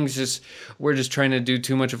 Everything's we're just trying to do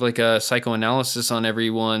too much of like a psychoanalysis on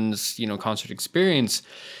everyone's concert experience.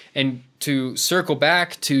 And to circle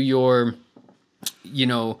back to your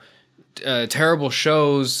terrible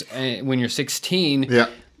shows when you're 16,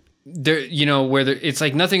 there it's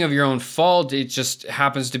like nothing of your own fault, it just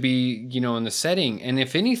happens to be in the setting. And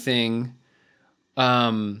if anything,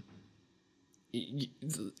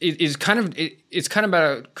 it's kind of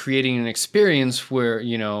about creating an experience where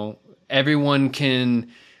everyone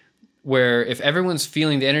can, where if everyone's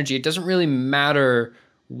feeling the energy, it doesn't really matter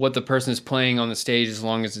what the person is playing on the stage as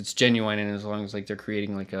long as it's genuine and as long as like they're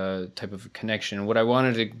creating like a type of connection. What I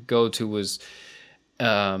wanted to go to was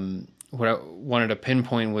what I wanted to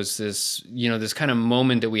pinpoint was this this kind of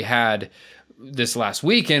moment that we had this last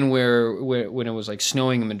weekend where when it was like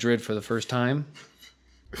snowing in Madrid for the first time.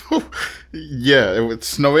 Yeah, it was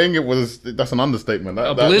snowing. That's an understatement.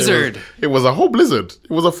 A blizzard. It was a whole blizzard.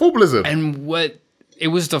 It was a full blizzard. And it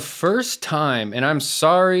was the first time, and I'm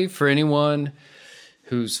sorry for anyone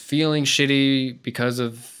who's feeling shitty because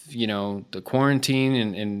of, the quarantine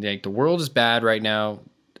and like the world is bad right now.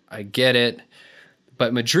 I get it.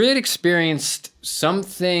 But Madrid experienced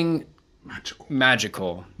something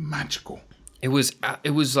magical. It was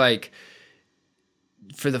like,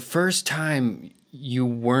 for the first time, you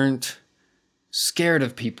weren't scared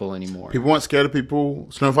of people anymore. People weren't scared of people.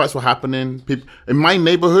 Snow fights were happening. People in my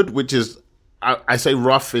neighborhood, which is, I say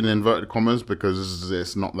rough in inverted commas because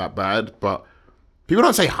it's not that bad, but people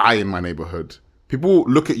don't say hi in my neighborhood. People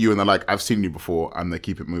look at you and they're like, I've seen you before, and they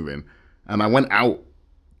keep it moving. And I went out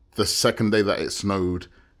the second day that it snowed,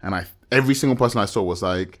 and every single person I saw was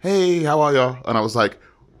like, hey, how are you? And I was like,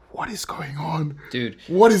 what is going on, dude?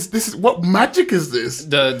 What is this? What magic is this?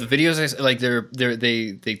 The videos, like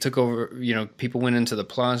they took over. People went into the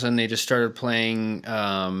plaza and they just started playing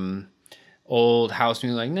old house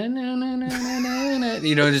music, like na na na na na na.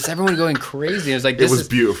 Just everyone going crazy. It was like it was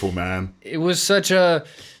beautiful, man. It was such a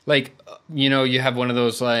like. You have one of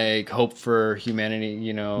those like hope for humanity.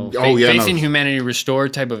 Facing humanity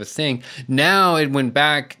restored type of a thing. Now it went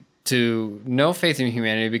back to no faith in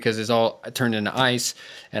humanity because it's all turned into ice,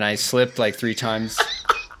 and I slipped like 3 times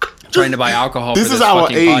trying to buy alcohol. This for is this our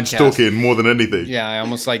age podcast. talking more than anything. Yeah, I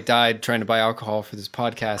almost like died trying to buy alcohol for this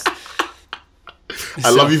podcast.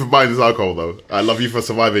 I love you for buying this alcohol, though. I love you for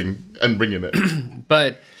surviving and bringing it.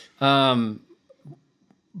 But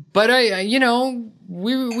but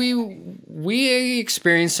we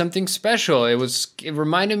experienced something special. It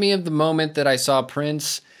reminded me of the moment that I saw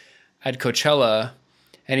Prince at Coachella,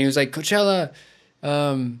 and he was like, Coachella,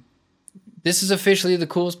 this is officially the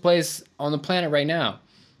coolest place on the planet right now.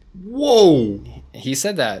 Whoa. He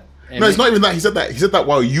said that. And No, it's not even that. He said that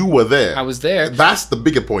while you were there. I was there. That's the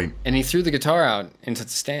bigger point. And he threw the guitar out into the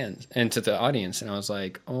stands, into the audience, and I was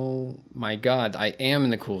like, "Oh my God, I am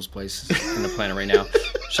in the coolest place on the planet right now."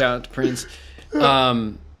 Shout out to Prince.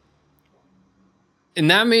 And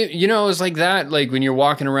that made, it was like that. Like when you're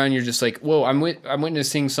walking around, you're just like, "Whoa, I'm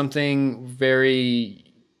witnessing something very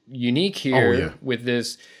unique here with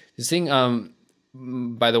this thing."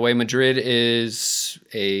 By the way, Madrid is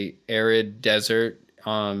a arid desert.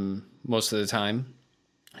 Most of the time,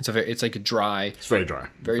 it's like a dry. It's very dry.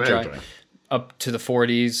 Very dry. Up to the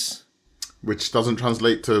 40s, which doesn't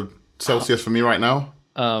translate to Celsius for me right now.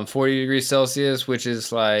 40 degrees Celsius, which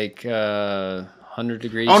is like 100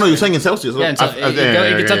 degrees. Oh no, you're saying in Celsius? Yeah, it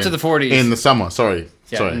gets up to the 40s in the summer. Sorry.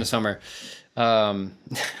 In the summer.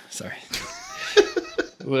 Sorry.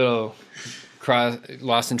 Little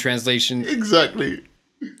lost in translation. Exactly.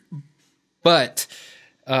 But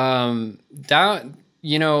that,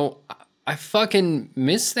 I fucking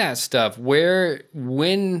miss that stuff.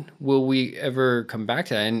 When will we ever come back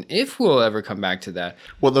to that? And if we'll ever come back to that?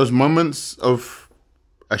 Well, those moments of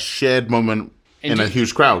a shared moment in a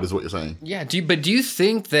huge crowd is what you're saying. Yeah. Do you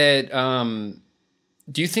think that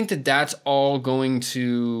that's all going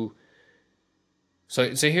to?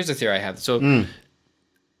 So here's the theory I have. So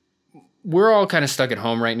we're all kind of stuck at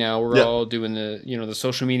home right now. We're all doing the the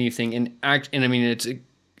social media thing, and I mean it's an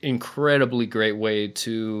incredibly great way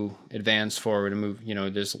to advance forward and move.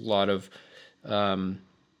 There's a lot of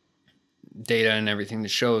data and everything that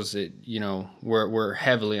shows that we're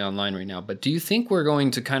heavily online right now. But do you think we're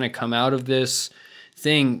going to kind of come out of this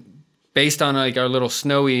thing based on like our little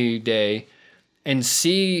snowy day and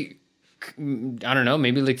see, I don't know,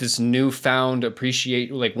 maybe like this newfound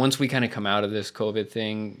like once we kind of come out of this COVID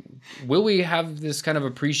thing, will we have this kind of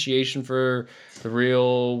appreciation for the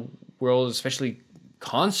real world, especially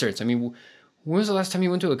concerts? I mean, when was the last time you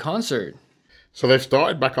went to a concert? So they've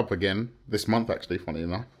started back up again this month, actually, funny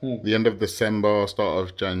enough. The end of December, start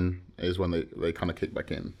of Jan is when they kind of kick back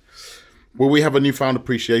in. Will we have a newfound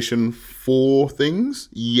appreciation for things?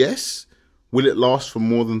 Yes. Will it last for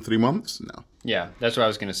more than 3 months? No. Yeah, that's what I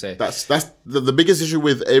was going to say. That's the biggest issue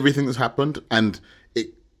with everything that's happened. And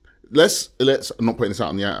let's I'm not putting this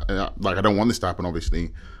out in the air, like I don't want this to happen,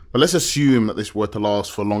 obviously. But let's assume that this were to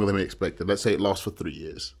last for longer than we expected. Let's say it lasts for 3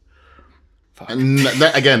 years. Fuck. And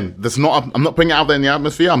again, I'm not putting it out there in the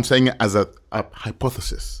atmosphere. I'm saying it as a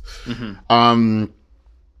hypothesis. Mm-hmm.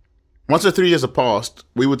 Once the 3 years have passed,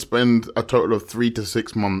 we would spend a total of 3 to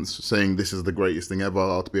 6 months saying this is the greatest thing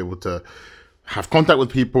ever, to be able to have contact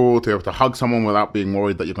with people, to be able to hug someone without being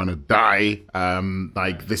worried that you're going to die.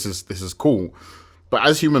 Like this is cool. But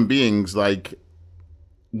as human beings, like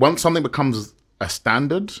once something becomes a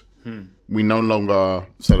standard, we no longer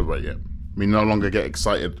celebrate it. We no longer get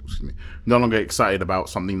excited. No longer excited about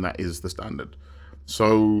something that is the standard.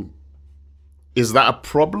 So, is that a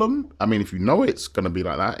problem? I mean, if you know it's going to be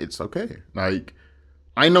like that, it's okay. Like,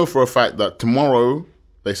 I know for a fact that tomorrow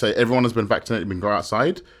they say everyone has been vaccinated, we can go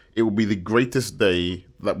outside. It will be the greatest day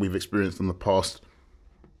that we've experienced in the past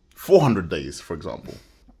 400 days, for example.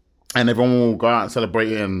 And everyone will go out and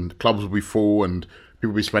celebrate it, and clubs will be full, and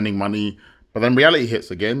people will be spending money. But then reality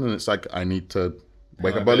hits again, and it's like, I need to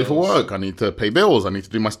wake up early for work. I need to pay bills. I need to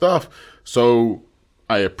do my stuff. So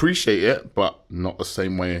I appreciate it, but not the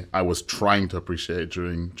same way I was trying to appreciate it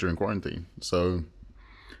during quarantine. So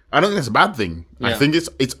I don't think it's a bad thing. Yeah. I think it's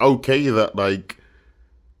okay that like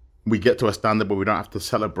we get to a standard where we don't have to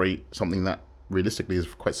celebrate something that realistically is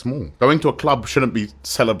quite small. Going to a club shouldn't be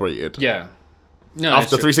celebrated. Yeah. No.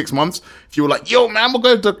 After 3-6 months, if you were like, yo man, we're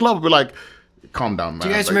going to a club, we'd be like, calm down, man. Do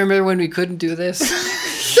you guys remember when we couldn't do this?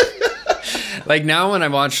 Like now when I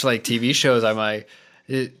watch like TV shows, I'm like,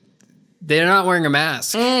 they're not wearing a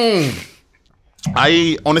mask.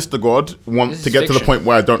 I, honest to God, want to get to the point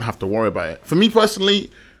where I don't have to worry about it. For me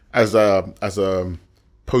personally, as a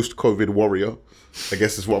post-COVID warrior, I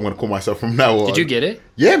guess is what I'm going to call myself from now on. Did you get it?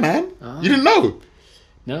 Yeah, man. You didn't know?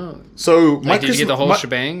 No. So did you get the whole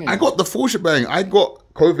shebang? I got the full shebang. I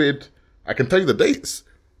got COVID. I can tell you the dates.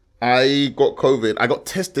 I got COVID. I got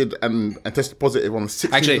tested and tested positive on the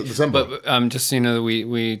 16th of December. But just so you know,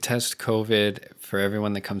 we test COVID for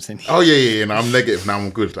everyone that comes in here. Oh yeah. No, I'm negative now.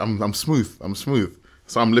 I'm good. I'm smooth.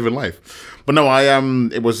 So I'm living life. But no,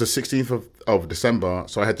 it was the 16th of December,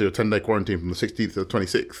 so I had to do a 10-day quarantine from the 16th to the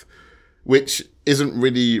 26th. which isn't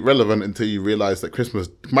really relevant until you realize that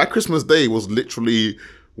my Christmas day was literally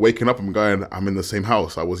waking up and going, I'm in the same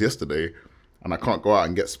house I was yesterday, and I can't go out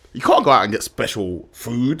and you can't go out and get special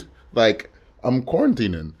food. Like, I'm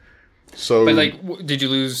quarantining. So, But like, did you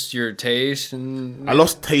lose your taste? And I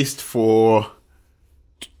lost taste for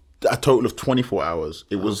a total of 24 hours.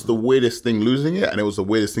 It was the weirdest thing losing it, and it was the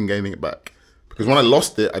weirdest thing gaining it back. Because when I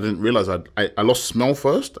lost it, I didn't realize I lost smell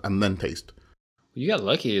first and then taste. you got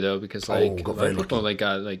lucky though, because like got a lot very of people like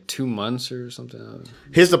got like 2 months or something.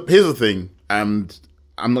 Here's the thing, and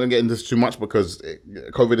I'm not gonna get into this too much because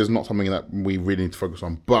COVID is not something that we really need to focus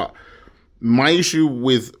on. But my issue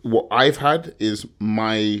with what I've had is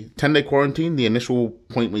my 10-day quarantine, the initial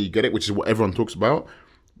point where you get it, which is what everyone talks about,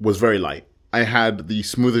 was very light. I had the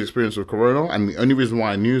smoothest experience with Corona, and the only reason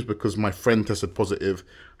why I knew is because my friend tested positive,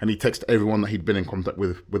 and he texted everyone that he'd been in contact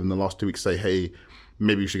with within the last 2 weeks, say, hey,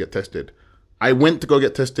 maybe you should get tested. I went to go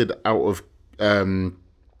get tested out of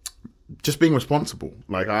just being responsible.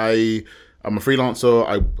 Like, I'm a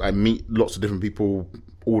freelancer. I meet lots of different people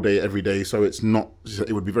all day, every day. So it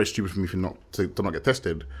would be very stupid for me to not get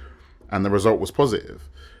tested. And the result was positive.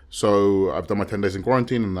 So I've done my 10 days in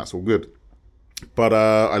quarantine, and that's all good. But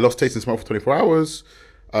I lost taste and smell for 24 hours.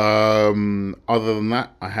 Other than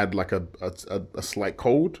that, I had like a slight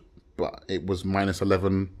cold, but it was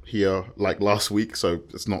 -11 here like last week. So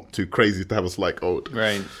it's not too crazy to have a slight cold.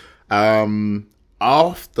 Right.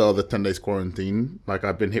 After the 10 days quarantine, like,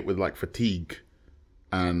 I've been hit with like fatigue,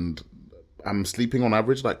 and I'm sleeping on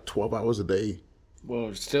average like 12 hours a day.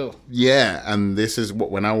 Well, still. Yeah, and this is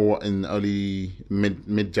what we're now in early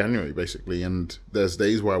mid January basically, and there's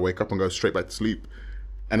days where I wake up and go straight back to sleep,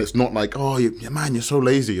 and it's not like, oh, man, you're so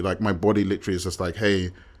lazy. Like, my body literally is just like,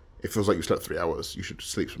 hey, it feels like you slept 3 hours. You should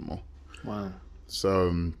sleep some more. Wow.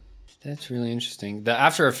 So That's really interesting. The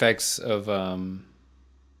after effects of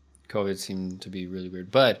COVID seem to be really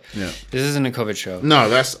weird, but yeah, this isn't a COVID show. no,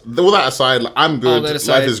 that's all that aside. Like, I'm good. that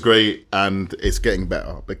aside- Life is great, and it's getting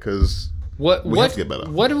better because What have to get better.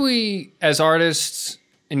 What do we, as artists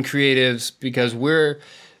and creatives, because we're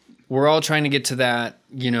all trying to get to that,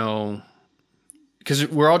 you know, because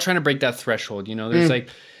we're all trying to break that threshold. You know, there's like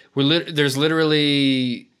there's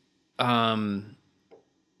literally there's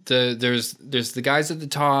the guys at the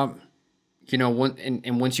top, you know,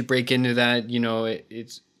 and once you break into that, you know,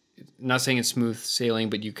 it's not saying it's smooth sailing,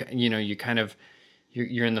 but you know you kind of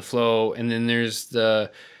you're in the flow, and then there's the,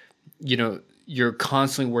 you know, you're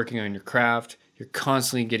constantly working on your craft, you're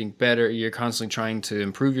constantly getting better, you're constantly trying to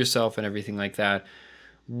improve yourself and everything like that.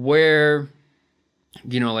 Where,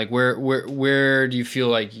 you know, like where do you feel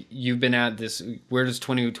like you've been at this? Where does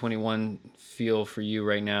 2021 feel for you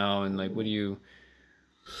right now? And like, what do you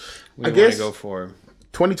want to go for?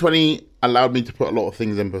 2020 allowed me to put a lot of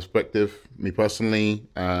things in perspective, me personally,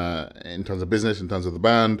 in terms of business, in terms of the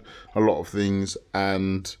band, a lot of things.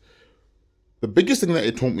 And the biggest thing that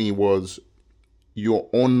it taught me was your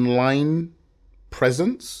online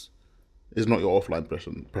presence is not your offline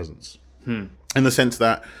presence. In the sense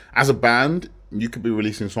that as a band, you could be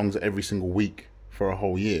releasing songs every single week for a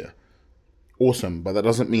whole year. Awesome, but that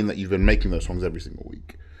doesn't mean that you've been making those songs every single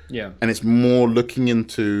week. Yeah. And it's more looking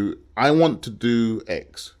into, I want to do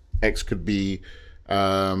X. X could be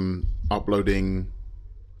uploading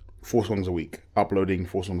 4 songs a week, uploading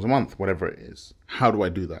 4 songs a month, whatever it is. How do I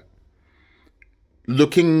do that?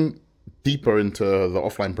 Looking deeper into the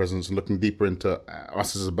offline presence and looking deeper into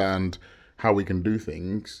us as a band, how we can do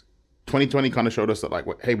things. 2020 kind of showed us that, like,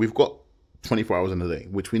 hey, we've got 24 hours in a day,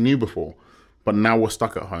 which we knew before, but now we're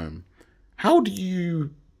stuck at home. How do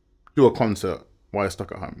you do a concert while you're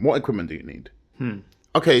stuck at home? What equipment do you need?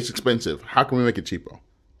 Okay, it's expensive. How can we make it cheaper?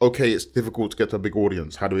 Okay, it's difficult to get to a big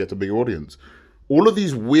audience. How do we get to a big audience? All of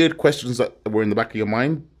these weird questions that were in the back of your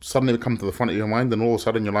mind suddenly come to the front of your mind, and all of a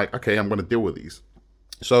sudden you're like, okay, I'm going to deal with these.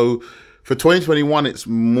 So for 2021, it's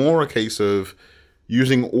more a case of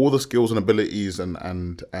using all the skills and abilities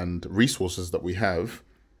and resources that we have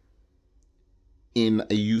in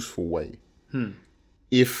a useful way.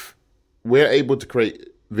 If we're able to create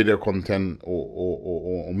video content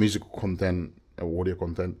or musical content or audio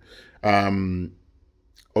content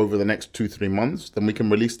over the next 2-3 months, then we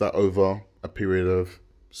can release that over a period of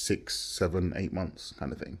 6, 7, 8 months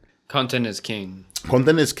kind of thing. Content is king.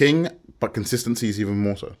 Content is king, but consistency is even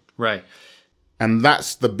more so. Right. And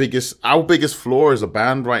that's our biggest flaw as a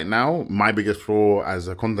band right now, my biggest flaw as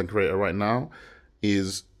a content creator right now,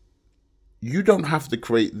 is you don't have to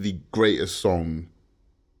create the greatest song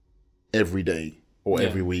every day or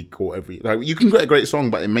every week or like, you can create a great song,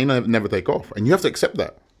 but it may never take off, and you have to accept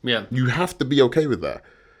that. Yeah. You have to be okay with that.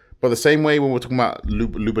 But the same way when we're talking about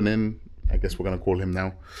Lubanin I guess we're going to call him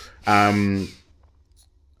now.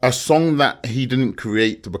 A song that he didn't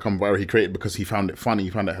create to become viral, he created because he found it funny, he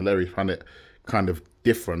found it hilarious, he found it kind of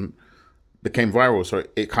different, became viral. So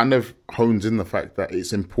it kind of hones in the fact that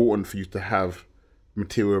it's important for you to have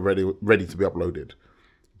material ready to be uploaded.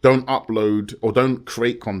 Don't upload or don't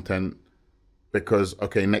create content because,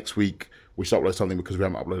 okay, next week we should upload something because we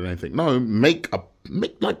haven't uploaded anything. No, make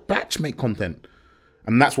batch content.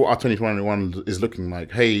 And that's what our 2021 is looking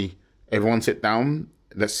like. Hey, everyone sit down.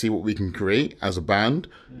 Let's see what we can create as a band,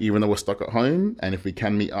 even though we're stuck at home. And if we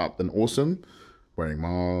can meet up, then awesome. Wearing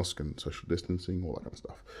masks and social distancing, all that kind of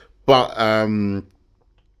stuff. But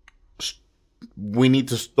we need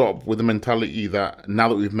to stop with the mentality that now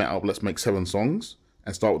that we've met up, let's make 7 songs.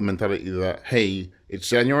 And start with the mentality that, hey, it's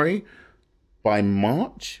January. By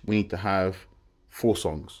March, we need to have 4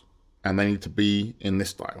 songs. And they need to be in this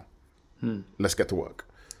style. Let's get to work.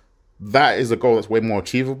 That is a goal that's way more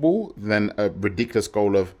achievable than a ridiculous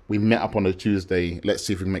goal of we met up on a Tuesday. Let's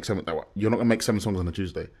see if we can make something that way. You're not gonna make 7 songs on a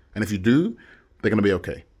Tuesday, and if you do, they're gonna be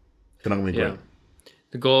okay. They're not gonna be great.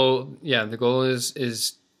 The goal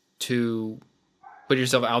is to put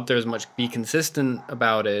yourself out there as much, be consistent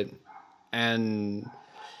about it, and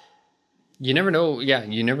you never know. Yeah,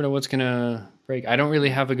 you never know what's gonna break. I don't really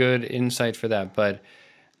have a good insight for that, but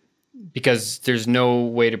because there's no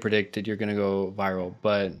way to predict that you're gonna go viral,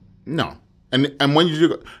 but. No. And when you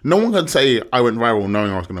do, no one can say I went viral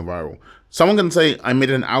knowing I was going to viral. Someone can say I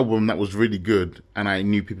made an album that was really good and I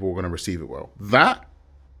knew people were going to receive it well. That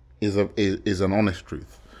is an honest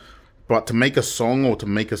truth. But to make a song or to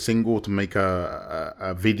make a single, to make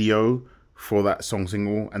a video for that song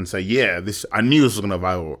single and say, yeah, I knew this was going to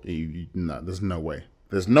viral. No, there's no way.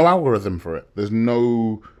 There's no algorithm for it. There's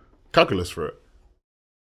no calculus for it.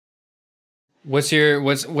 What's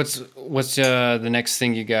the next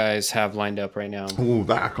thing you guys have lined up right now? Oh,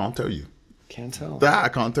 that I can't tell you. Can't tell. That I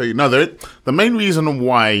can't tell you. No, the main reason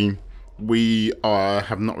why we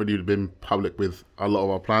have not really been public with a lot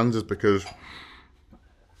of our plans is because,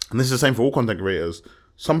 and this is the same for all content creators,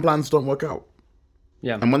 some plans don't work out.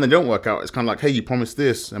 Yeah. And when they don't work out, it's kind of like, hey, you promised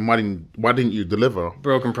this, and why didn't you deliver?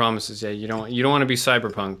 Broken promises. Yeah, you don't want to be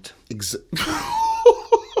cyberpunked.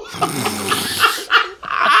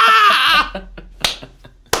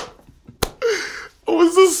 It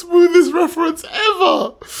was the smoothest reference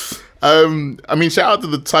ever. I mean, shout out to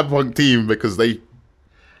the Cyberpunk team because they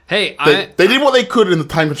did what they could in the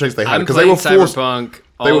time constraints they had because they were forced.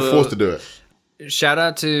 They were forced to do it. Shout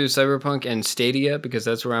out to Cyberpunk and Stadia because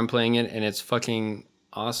that's where I'm playing it and it's fucking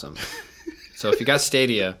awesome. So if you got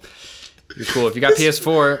Stadia, you're cool. If you got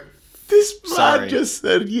PS4, this man just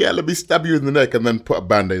said, "Yeah, let me stab you in the neck," and then put a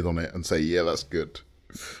band-aid on it and say, "Yeah, that's good."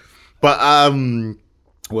 But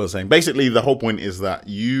what I was saying, basically, the whole point is that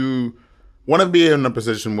you want to be in a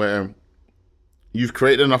position where you've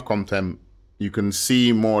created enough content, you can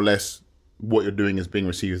see more or less what you're doing is being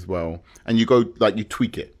received well, and you go you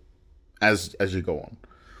tweak it as you go on.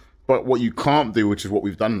 But what you can't do, which is what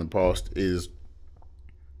we've done in the past, is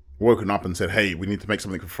woken up and said, "Hey, we need to make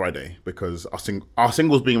something for Friday because our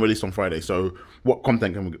single's being released on Friday. So what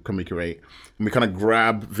content can we create?" And we kind of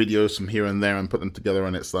grab videos from here and there and put them together,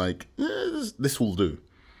 and it's like, this will do.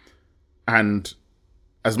 And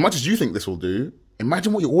as much as you think this will do,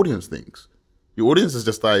 imagine what your audience thinks. Your audience is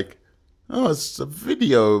just like, oh, it's a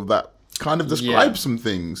video that kind of describes some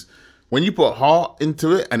things. When you put heart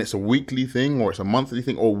into it and it's a weekly thing or it's a monthly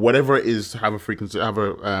thing or whatever it is, whatever frequency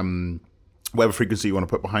you want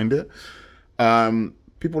to put behind it,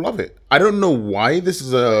 people love it. I don't know why this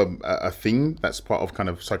is a thing that's part of kind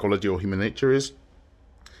of psychology or human nature is.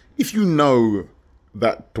 If you know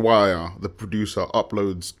that Dwyer, the producer,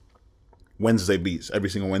 uploads Wednesday beats every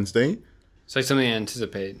single Wednesday. It's like something I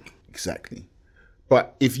anticipate. Exactly.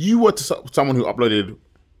 But if you were someone who uploaded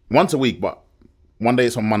once a week, but one day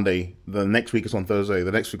it's on Monday, the next week it's on Thursday,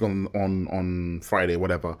 the next week on Friday,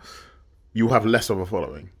 whatever, you have less of a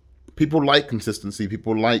following. People like consistency.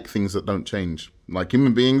 People like things that don't change. Like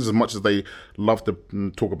human beings, as much as they love to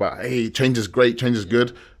talk about, hey, change is great, change is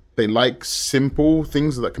good, they like simple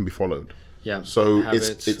things that can be followed. Yeah. So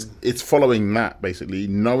it's following that, basically,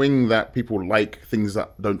 knowing that people like things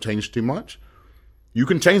that don't change too much. You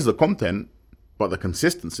can change the content, but the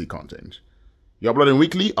consistency can't change. You're uploading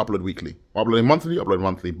weekly, upload weekly. Uploading monthly, upload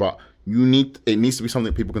monthly. But it needs to be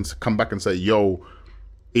something that people can come back and say, yo,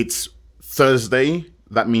 it's Thursday.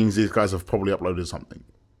 That means these guys have probably uploaded something.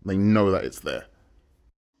 They know that it's there.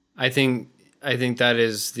 I think that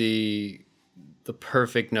is the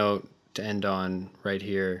perfect note to end on right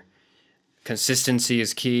here. Consistency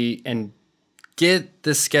is key, and get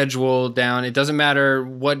the schedule down. It doesn't matter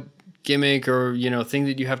what gimmick or, thing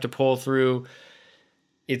that you have to pull through.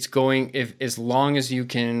 It's going, if as long as you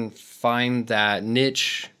can find that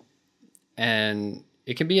niche, and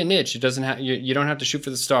it can be a niche. It doesn't have, you don't have to shoot for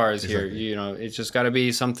the stars here. It's just got to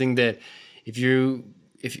be something that if you're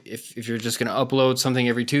just going to upload something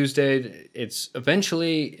every Tuesday, it's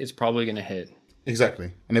probably going to hit.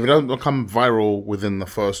 Exactly. And if it doesn't become viral within the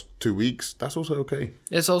first 2 weeks, that's also okay.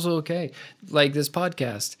 It's also okay. Like this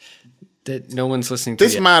podcast that no one's listening to.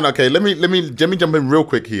 This man, okay, let me jump in real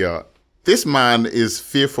quick here. This man is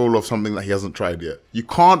fearful of something that he hasn't tried yet. You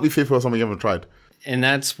can't be fearful of something you haven't tried. And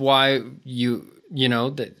that's why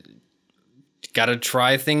that got to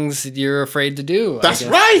try things that you're afraid to do. That's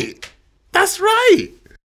right. That's right.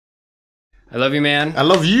 I love you, man. I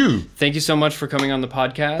love you. Thank you so much for coming on the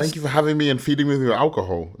podcast. Thank you for having me and feeding me with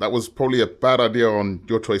alcohol. That was probably a bad idea on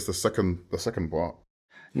your choice, the second part.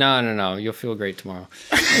 No. You'll feel great tomorrow.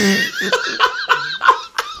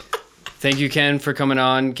 Thank you, Ken, for coming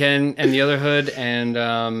on. Ken and the Other Hood. And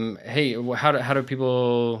hey, how do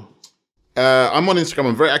people... I'm on Instagram.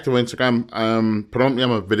 I'm very active on Instagram. Predominantly,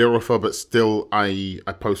 I'm a videographer, but still, I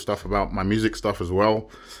post stuff about my music stuff as well.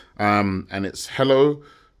 And it's Hello.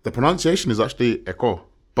 The pronunciation is actually Echo,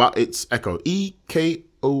 but it's Echo.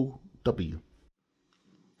 EKOW.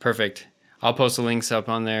 Perfect. I'll post the links up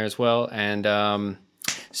on there as well. And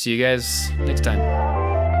see you guys next time.